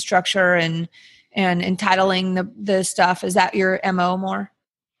in the infrastructure and entitling the stuff. Is that your MO more?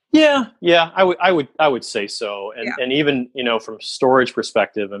 Yeah. I would say so. And even, from storage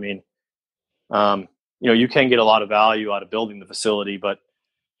perspective, I mean, you can get a lot of value out of building the facility, but,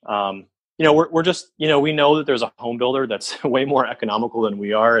 we're just, we know that there's a home builder that's way more economical than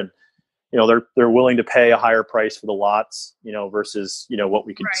we are. And, they're willing to pay a higher price for the lots, versus, what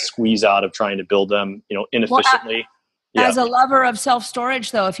we could squeeze out of trying to build them, inefficiently. As a lover of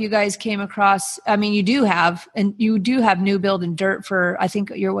self-storage, though, if you guys came across, I mean, you do have new build and dirt for, I think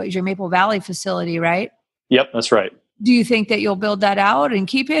your Maple Valley facility, right? Yep, that's right. Do you think that you'll build that out and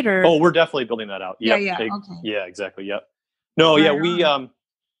keep it, or? Oh, we're definitely building that out. Yep. Okay. Yeah, exactly. Yep. No, we,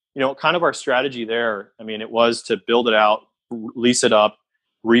 kind of our strategy there, I mean, it was to build it out, lease it up,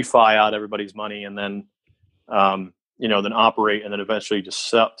 refi out everybody's money, and then, then operate, and then eventually just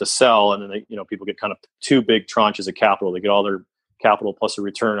sell. And then people get kind of 2 big tranches of capital. They get all their capital plus a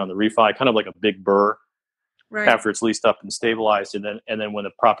return on the refi, kind of like a big burr after it's leased up and stabilized. And then when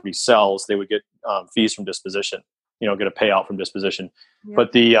the property sells, they would get fees from disposition, get a payout from disposition.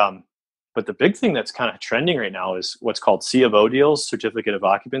 Yep. But the big thing that's kind of trending right now is what's called C of O deals, certificate of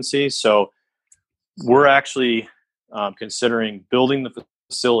occupancy. So we're actually considering building the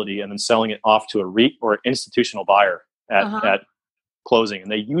facility and then selling it off to a REIT or an institutional buyer at closing,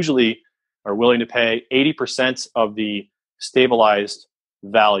 and they usually are willing to pay 80% of the stabilized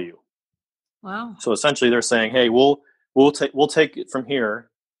value. Wow. So essentially they're saying, hey, we'll take it from here.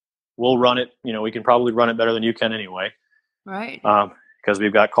 We'll run it. We can probably run it better than you can anyway. Right. Because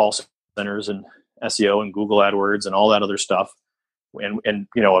we've got call centers and SEO and Google AdWords and all that other stuff. And an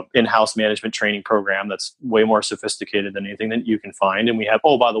in-house management training program that's way more sophisticated than anything that you can find. And we have,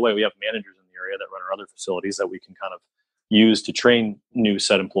 by the way, we have managers in the area that run our other facilities that we can kind of use to train new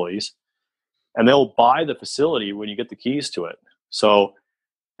set employees. And they'll buy the facility when you get the keys to it. So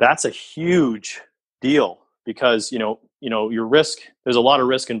that's a huge deal because, your risk, there's a lot of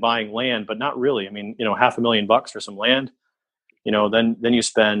risk in buying land, but not really. I mean, $500,000 for some land, then you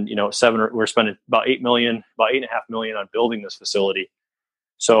spend, we're spending about $8.5 million on building this facility.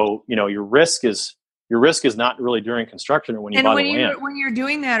 So, your risk is not really during construction or when you buy the land. When you're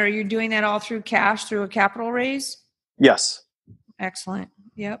doing that, are you doing that all through cash, through a capital raise? Yes. Excellent.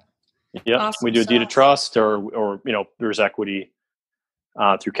 Yep. Yep. Awesome We do a deed stuff. of trust or there's equity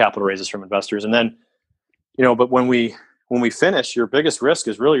through capital raises from investors. And then, but when we finish, your biggest risk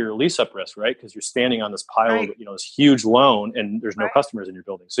is really your lease up risk, right? Because you're standing on this pile of, this huge loan and there's no customers in your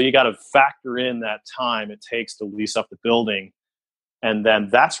building. So you got to factor in that time it takes to lease up the building. And then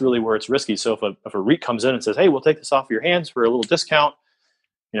that's really where it's risky. So if a REIT comes in and says, hey, we'll take this off your hands for a little discount,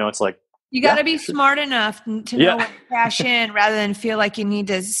 it's like, you got to be smart enough to know when to cash in rather than feel like you need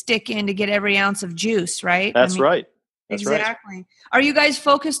to stick in to get every ounce of juice, right? That's right. That's exactly. Right. Are you guys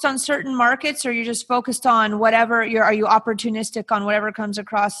focused on certain markets, or you're just focused on whatever? Are you opportunistic on whatever comes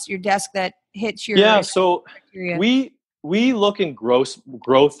across your desk that hits your? Yeah. So criteria? we look in growth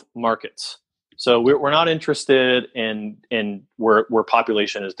markets. So we're not interested in where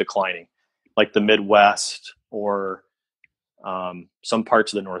population is declining, like the Midwest or some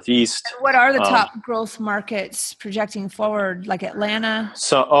parts of the Northeast. And what are the top growth markets projecting forward, like Atlanta?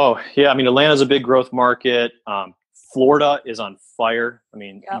 So, Atlanta's a big growth market. Florida is on fire.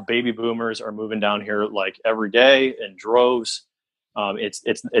 Baby boomers are moving down here like every day in droves.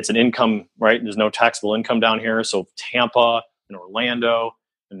 It's an income, right? There's no taxable income down here. So Tampa and Orlando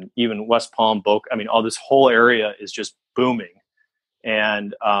and even West Palm, Boca, all this whole area is just booming.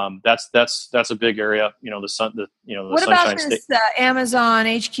 And that's a big area. The what Sunshine about State. this Amazon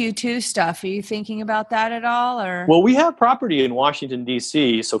HQ2 stuff? Are you thinking about that at all? Or well, we have property in Washington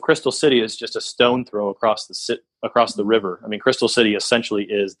D.C. So Crystal City is just a stone throw across the river. Crystal City essentially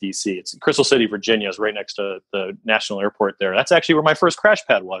is D.C. It's Crystal City, Virginia, is right next to the national airport there. That's actually where my first crash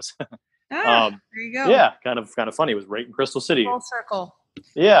pad was. There you go. Yeah, kind of funny. It was right in Crystal City. Full circle.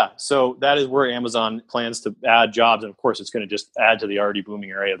 Yeah, so that is where Amazon plans to add jobs, and of course, it's going to just add to the already booming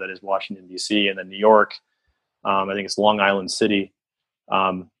area that is Washington D.C. and then New York. I think it's Long Island City.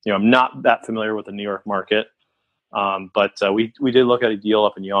 I'm not that familiar with the New York market, but we did look at a deal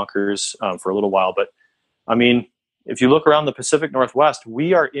up in Yonkers for a little while. But if you look around the Pacific Northwest,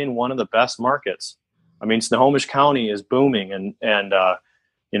 we are in one of the best markets. Snohomish County is booming, and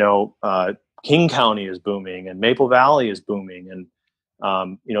King County is booming, and Maple Valley is booming, and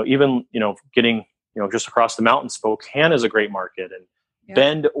even getting just across the mountain, Spokane is a great market, and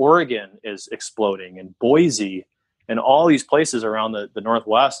Bend, Oregon is exploding, and Boise, and all these places around the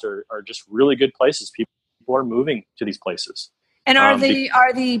Northwest are just really good places. People are moving to these places. And are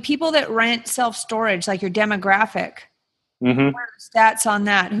the people that rent self-storage like your demographic? Mm-hmm. What are the stats on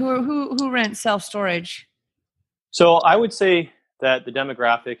that? Who rents self-storage? So I would say that the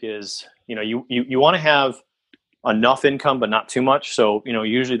demographic is, you want to have enough income, but not too much. So,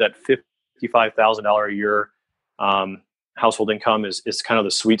 usually that $55,000 a year household income is kind of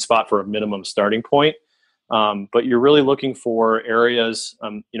the sweet spot for a minimum starting point. But you're really looking for areas,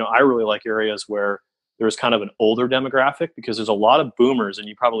 I really like areas where there's kind of an older demographic, because there's a lot of boomers, and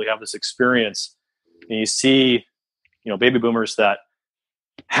you probably have this experience, and you see, baby boomers that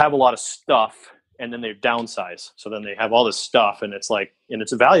have a lot of stuff, and then they downsize. So then they have all this stuff, and it's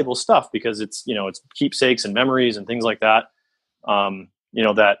valuable stuff because it's keepsakes and memories and things like that,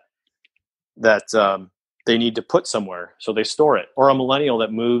 that they need to put somewhere. So they store it. Or a millennial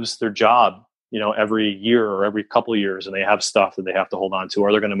that moves their job, every year or every couple of years, and they have stuff that they have to hold on to,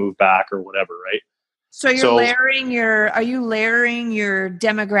 or they're going to move back or whatever. Right. So are you layering your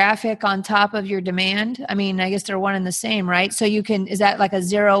demographic on top of your demand? I guess they're one and the same, right? So is that like a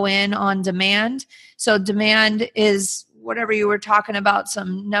zero in on demand? So demand is whatever you were talking about,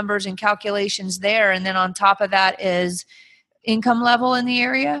 some numbers and calculations there. And then on top of that is income level in the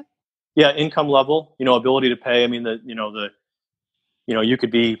area? Yeah. Income level, ability to pay. You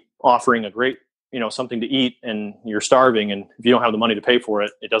could be offering a great, something to eat, and you're starving. And if you don't have the money to pay for it,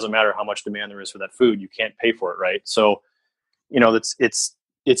 it doesn't matter how much demand there is for that food. You can't pay for it. Right. So,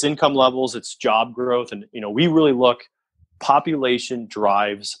 it's income levels, it's job growth. And, we really look, population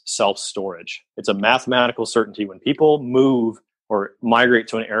drives self-storage. It's a mathematical certainty. When people move or migrate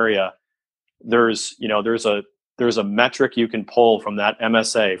to an area, there's a metric you can pull from that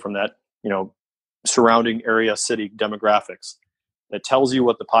MSA, from that, surrounding area city demographics that tells you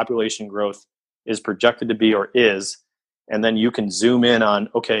what the population growth is projected to be or is. And then you can zoom in on,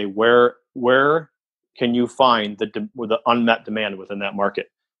 okay, where can you find the unmet demand within that market?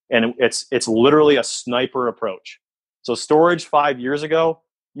 And it's literally a sniper approach. So storage 5 years ago,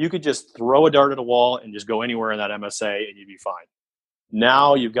 you could just throw a dart at a wall and just go anywhere in that MSA and you'd be fine.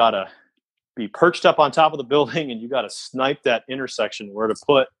 Now you've got to be perched up on top of the building and you got to snipe that intersection where to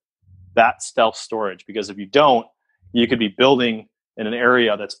put that stealth storage. Because if you don't, you could be building in an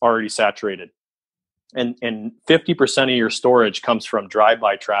area that's already saturated. And 50% of your storage comes from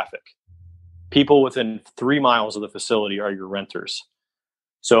drive-by traffic. People within 3 miles of the facility are your renters.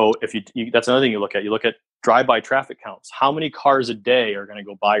 So if that's another thing you look at. You look at drive-by traffic counts. How many cars a day are going to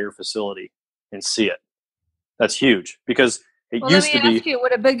go by your facility and see it? That's huge, because it used to be. Let me ask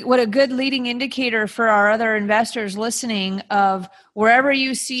you, what a good leading indicator for our other investors listening of wherever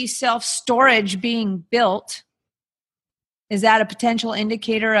you see self-storage being built, is that a potential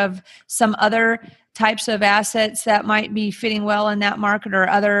indicator of some other types of assets that might be fitting well in that market, or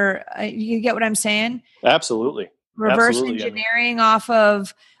other, you get what I'm saying? Absolutely. Reverse engineering off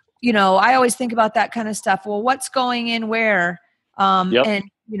of, I always think about that kind of stuff. Well, what's going in where? And,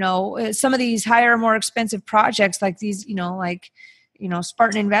 some of these higher, more expensive projects like these,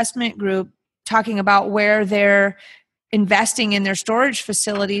 Spartan Investment Group talking about where they're investing in their storage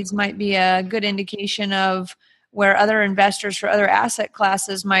facilities might be a good indication of where other investors for other asset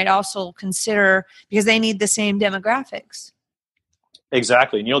classes might also consider, because they need the same demographics.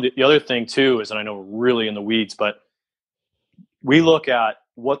 Exactly. And the other thing too is, and I know we're really in the weeds, but we look at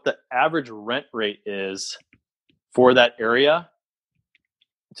what the average rent rate is for that area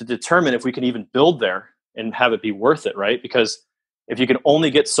to determine if we can even build there and have it be worth it, right? Because if you can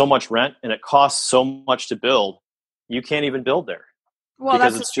only get so much rent and it costs so much to build, you can't even build there. Well,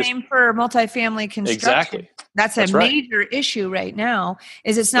 that's the same for multifamily construction. Exactly. That's a major issue right now.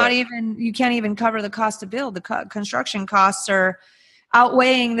 Is it's not even, you can't even cover the cost to build. The construction costs are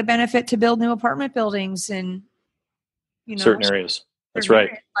outweighing the benefit to build new apartment buildings in, certain areas. That's right.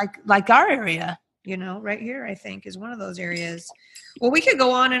 Areas, like our area, right here, I think is one of those areas. Well, we could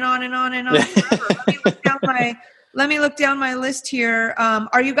go on and on and on and on forever. Let me look down my list here.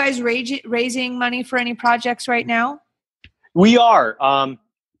 Are you guys raising money for any projects right now? We are.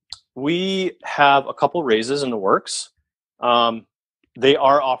 We have a couple raises in the works. They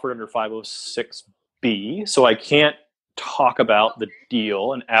are offered under 506B, so I can't talk about the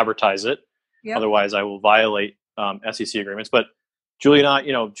deal and advertise it. Yep. Otherwise, I will violate SEC agreements. But Julie and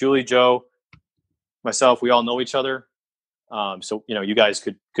I, Julie, Joe, myself, we all know each other. So you guys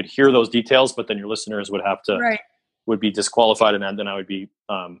could hear those details, but then your listeners would have to would be disqualified, and then I would be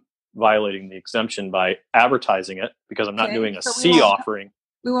violating the exemption by advertising it, because I'm not doing a C offering.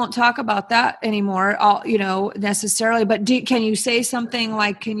 We won't talk about that anymore, necessarily. But can you say something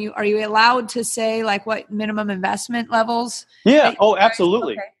like, are you allowed to say like what minimum investment levels? Yeah. Oh,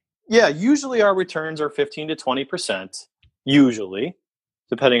 absolutely. Okay. Yeah. Usually our returns are 15 to 20%, usually,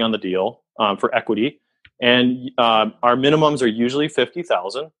 depending on the deal, for equity. And our minimums are usually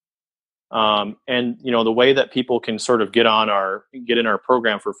 50,000. And the way that people can sort of get in our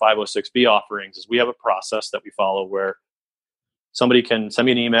program for 506B offerings is we have a process that we follow where somebody can send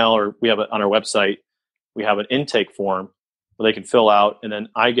me an email, or we have it on our website. We have an intake form where they can fill out, and then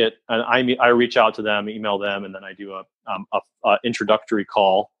I reach out to them, email them, and then I do a introductory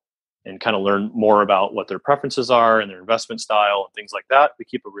call and kind of learn more about what their preferences are and their investment style and things like that. We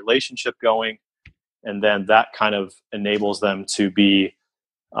keep a relationship going, and then that kind of enables them to be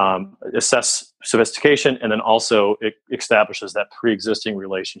assess sophistication, and then also it establishes that pre-existing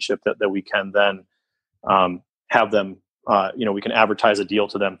relationship that we can then have them. We can advertise a deal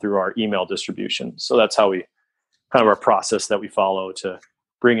to them through our email distribution. So that's how we kind of our process that we follow to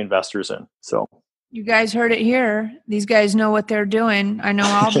bring investors in. So you guys heard it here. These guys know what they're doing. I know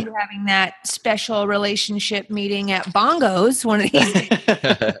I'll be having that special relationship meeting at Bongos one of these days,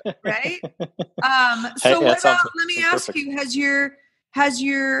 right? Let me ask you, has your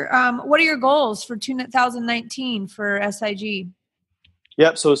what are your goals for 2019 for SIG?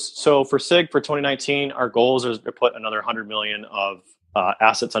 Yep. So for SIG for 2019, our goals is to put another 100 million of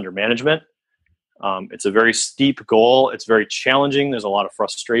assets under management. It's a very steep goal. It's very challenging. There's a lot of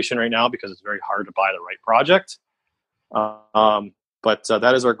frustration right now because it's very hard to buy the right project. But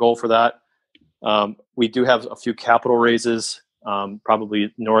that is our goal for that. We do have a few capital raises,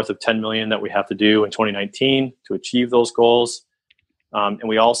 probably north of 10 million that we have to do in 2019 to achieve those goals. And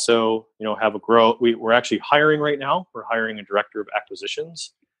we also, have a growth. We're actually hiring right now. We're hiring a director of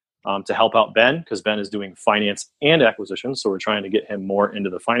acquisitions to help out Ben, because Ben is doing finance and acquisitions. So we're trying to get him more into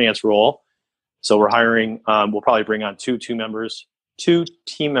the finance role. So we're hiring. We'll probably bring on two team members in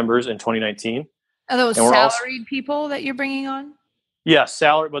 2019. Are those salaried people that you're bringing on? Yeah,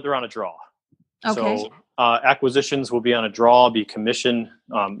 salary, but they're on a draw. Okay. So acquisitions will be on a draw, be commission.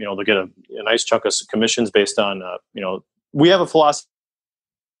 They'll get a nice chunk of commissions based on, we have a philosophy.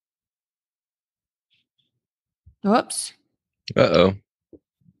 Whoops.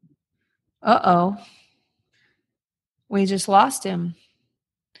 Uh-oh. We just lost him.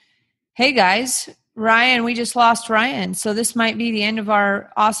 Hey guys, Ryan, we just lost Ryan. So this might be the end of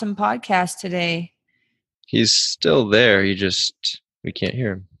our awesome podcast today. He's still there. We can't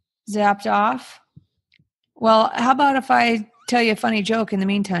hear him. Zapped off. Well, how about if I tell you a funny joke in the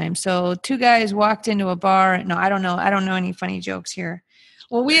meantime? So two guys walked into a bar. No, I don't know any funny jokes here.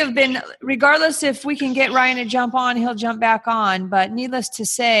 Well, we have been, regardless if we can get Ryan to jump on, he'll jump back on. But needless to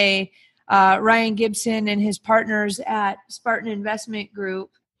say, Ryan Gibson and his partners at Spartan Investment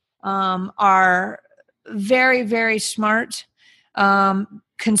Group are very, very smart,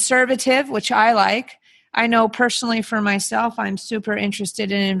 conservative, which I like. I know personally for myself, I'm super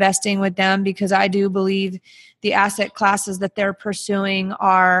interested in investing with them because I do believe the asset classes that they're pursuing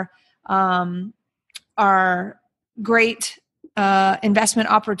are great investment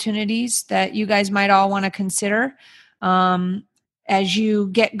opportunities that you guys might all want to consider as you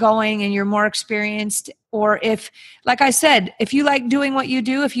get going and you're more experienced. Or if, like I said, if you like doing what you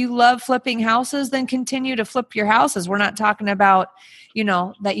do, if you love flipping houses, then continue to flip your houses. We're not talking about,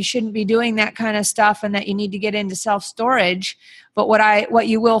 that you shouldn't be doing that kind of stuff and that you need to get into self-storage. But what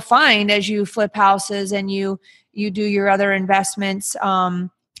you will find as you flip houses and you do your other investments,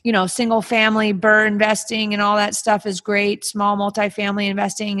 single family BRRRR investing and all that stuff is great. Small multifamily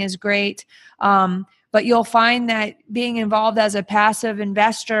investing is great. But you'll find that being involved as a passive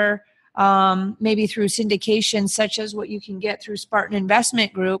investor, maybe through syndications such as what you can get through Spartan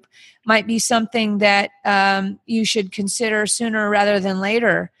Investment Group, might be something that you should consider sooner rather than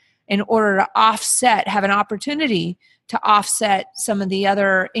later in order to have an opportunity to offset some of the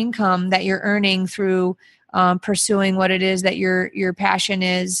other income that you're earning through pursuing what it is that your passion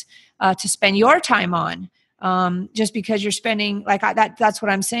is to spend your time on. Just because you're spending that's what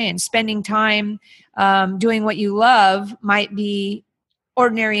I'm saying. Spending time doing what you love might be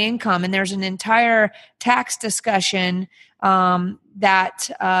ordinary income, and there's an entire tax discussion that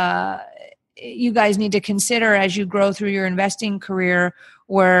you guys need to consider as you grow through your investing career,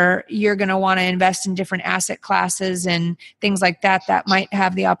 where you're going to want to invest in different asset classes and things like that might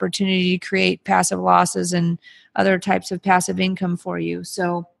have the opportunity to create passive losses and other types of passive income for you.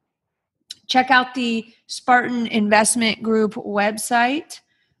 So check out the Spartan Investment Group website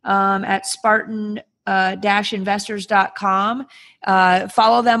at spartan-investors.com.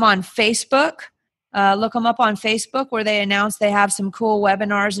 Follow them on Facebook. Look them up on Facebook, where they announce they have some cool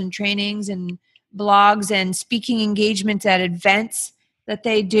webinars and trainings and blogs and speaking engagements at events that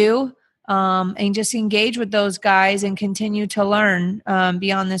they do. And just engage with those guys and continue to learn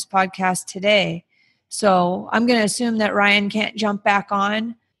beyond this podcast today. So I'm going to assume that Ryan can't jump back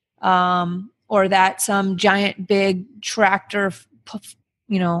on, or that some giant big tractor,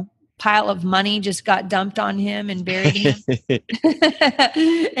 pile of money just got dumped on him and buried him.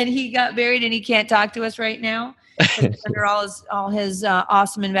 And he got buried and he can't talk to us right now. Under all his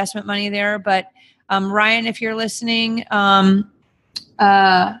awesome investment money there. But Ryan, if you're listening, I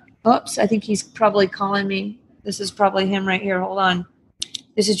think he's probably calling me. This is probably him right here. Hold on.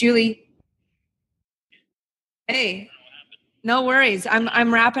 This is Julie. Hey. No worries.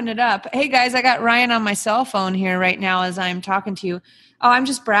 I'm wrapping it up. Hey guys, I got Ryan on my cell phone here right now as I'm talking to you. Oh, I'm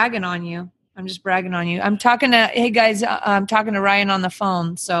just bragging on you. I'm talking to Ryan on the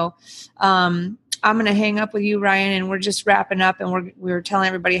phone. So I'm going to hang up with you, Ryan, and we're just wrapping up, and we're telling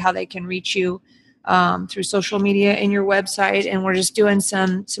everybody how they can reach you through social media and your website. And we're just doing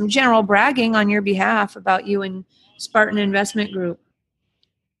some general bragging on your behalf about you and Spartan Investment Group.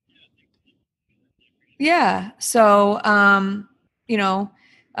 Yeah. So, I'm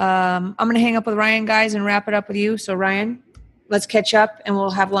going to hang up with Ryan, guys, and wrap it up with you. So Ryan, let's catch up and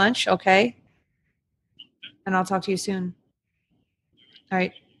we'll have lunch. Okay. And I'll talk to you soon. All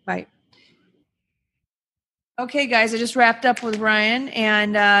right. Bye. Okay, guys, I just wrapped up with Ryan.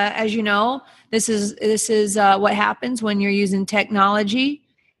 And, as you know, this is what happens when you're using technology.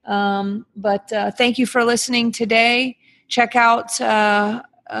 But thank you for listening today. Check out,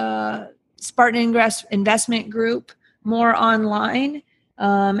 Spartan Investment Group, more online.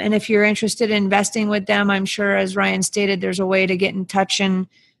 And if you're interested in investing with them, I'm sure, as Ryan stated, there's a way to get in touch and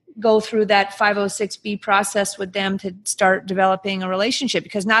go through that 506B process with them to start developing a relationship,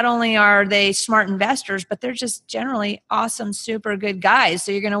 because not only are they smart investors, but they're just generally awesome, super good guys.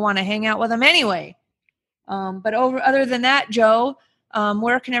 So you're going to want to hang out with them anyway. But other than that, Joe,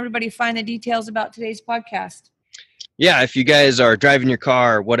 where can everybody find the details about today's podcast? Yeah, if you guys are driving your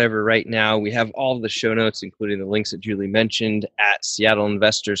car or whatever right now, we have all of the show notes, including the links that Julie mentioned, at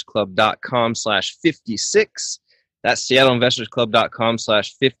seattleinvestorsclub.com/56. That's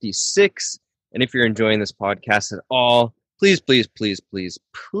seattleinvestorsclub.com/56. And if you're enjoying this podcast at all, please give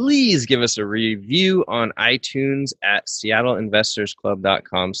us a review on iTunes at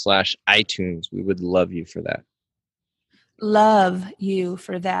seattleinvestorsclub.com/iTunes. We would love you for that. Love you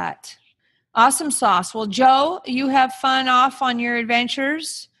for that. Awesome sauce. Well, Joe, you have fun off on your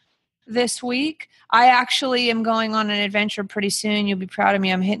adventures this week. I actually am going on an adventure pretty soon. You'll be proud of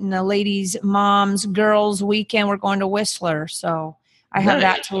me. I'm hitting the ladies, moms, girls weekend. We're going to Whistler. So I have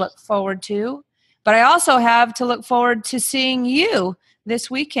that to look forward to. But I also have to look forward to seeing you this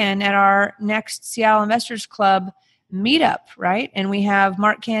weekend at our next Seattle Investors Club meetup, right? And we have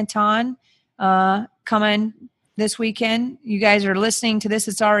Mark Canton coming this weekend. You guys are listening to this.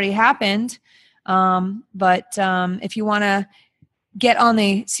 It's already happened. But if you want to get on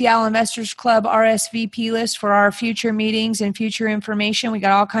the Seattle Investors Club RSVP list for our future meetings and future information, we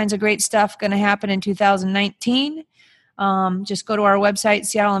got all kinds of great stuff going to happen in 2019. Just go to our website,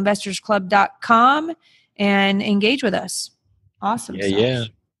 seattleinvestorsclub.com, and engage with us. Awesome. Yeah.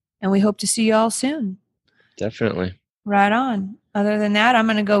 And we hope to see you all soon. Definitely. Right on. Other than that, I'm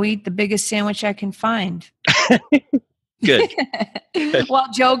going to go eat the biggest sandwich I can find. Good.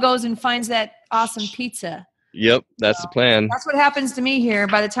 While Joe goes and finds that awesome pizza. Yep, that's the plan. That's what happens to me here.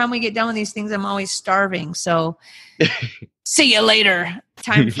 By the time we get done with these things, I'm always starving. So see you later.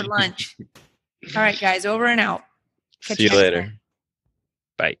 Time for lunch. All right, guys, over and out. See you later.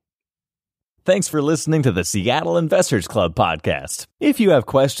 Bye. Thanks for listening to the Seattle Investors Club podcast. If you have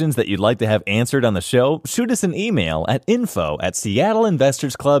questions that you'd like to have answered on the show, shoot us an email at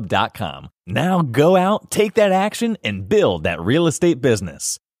info@seattleinvestorsclub.com. Now go out, take that action, and build that real estate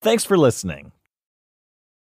business. Thanks for listening.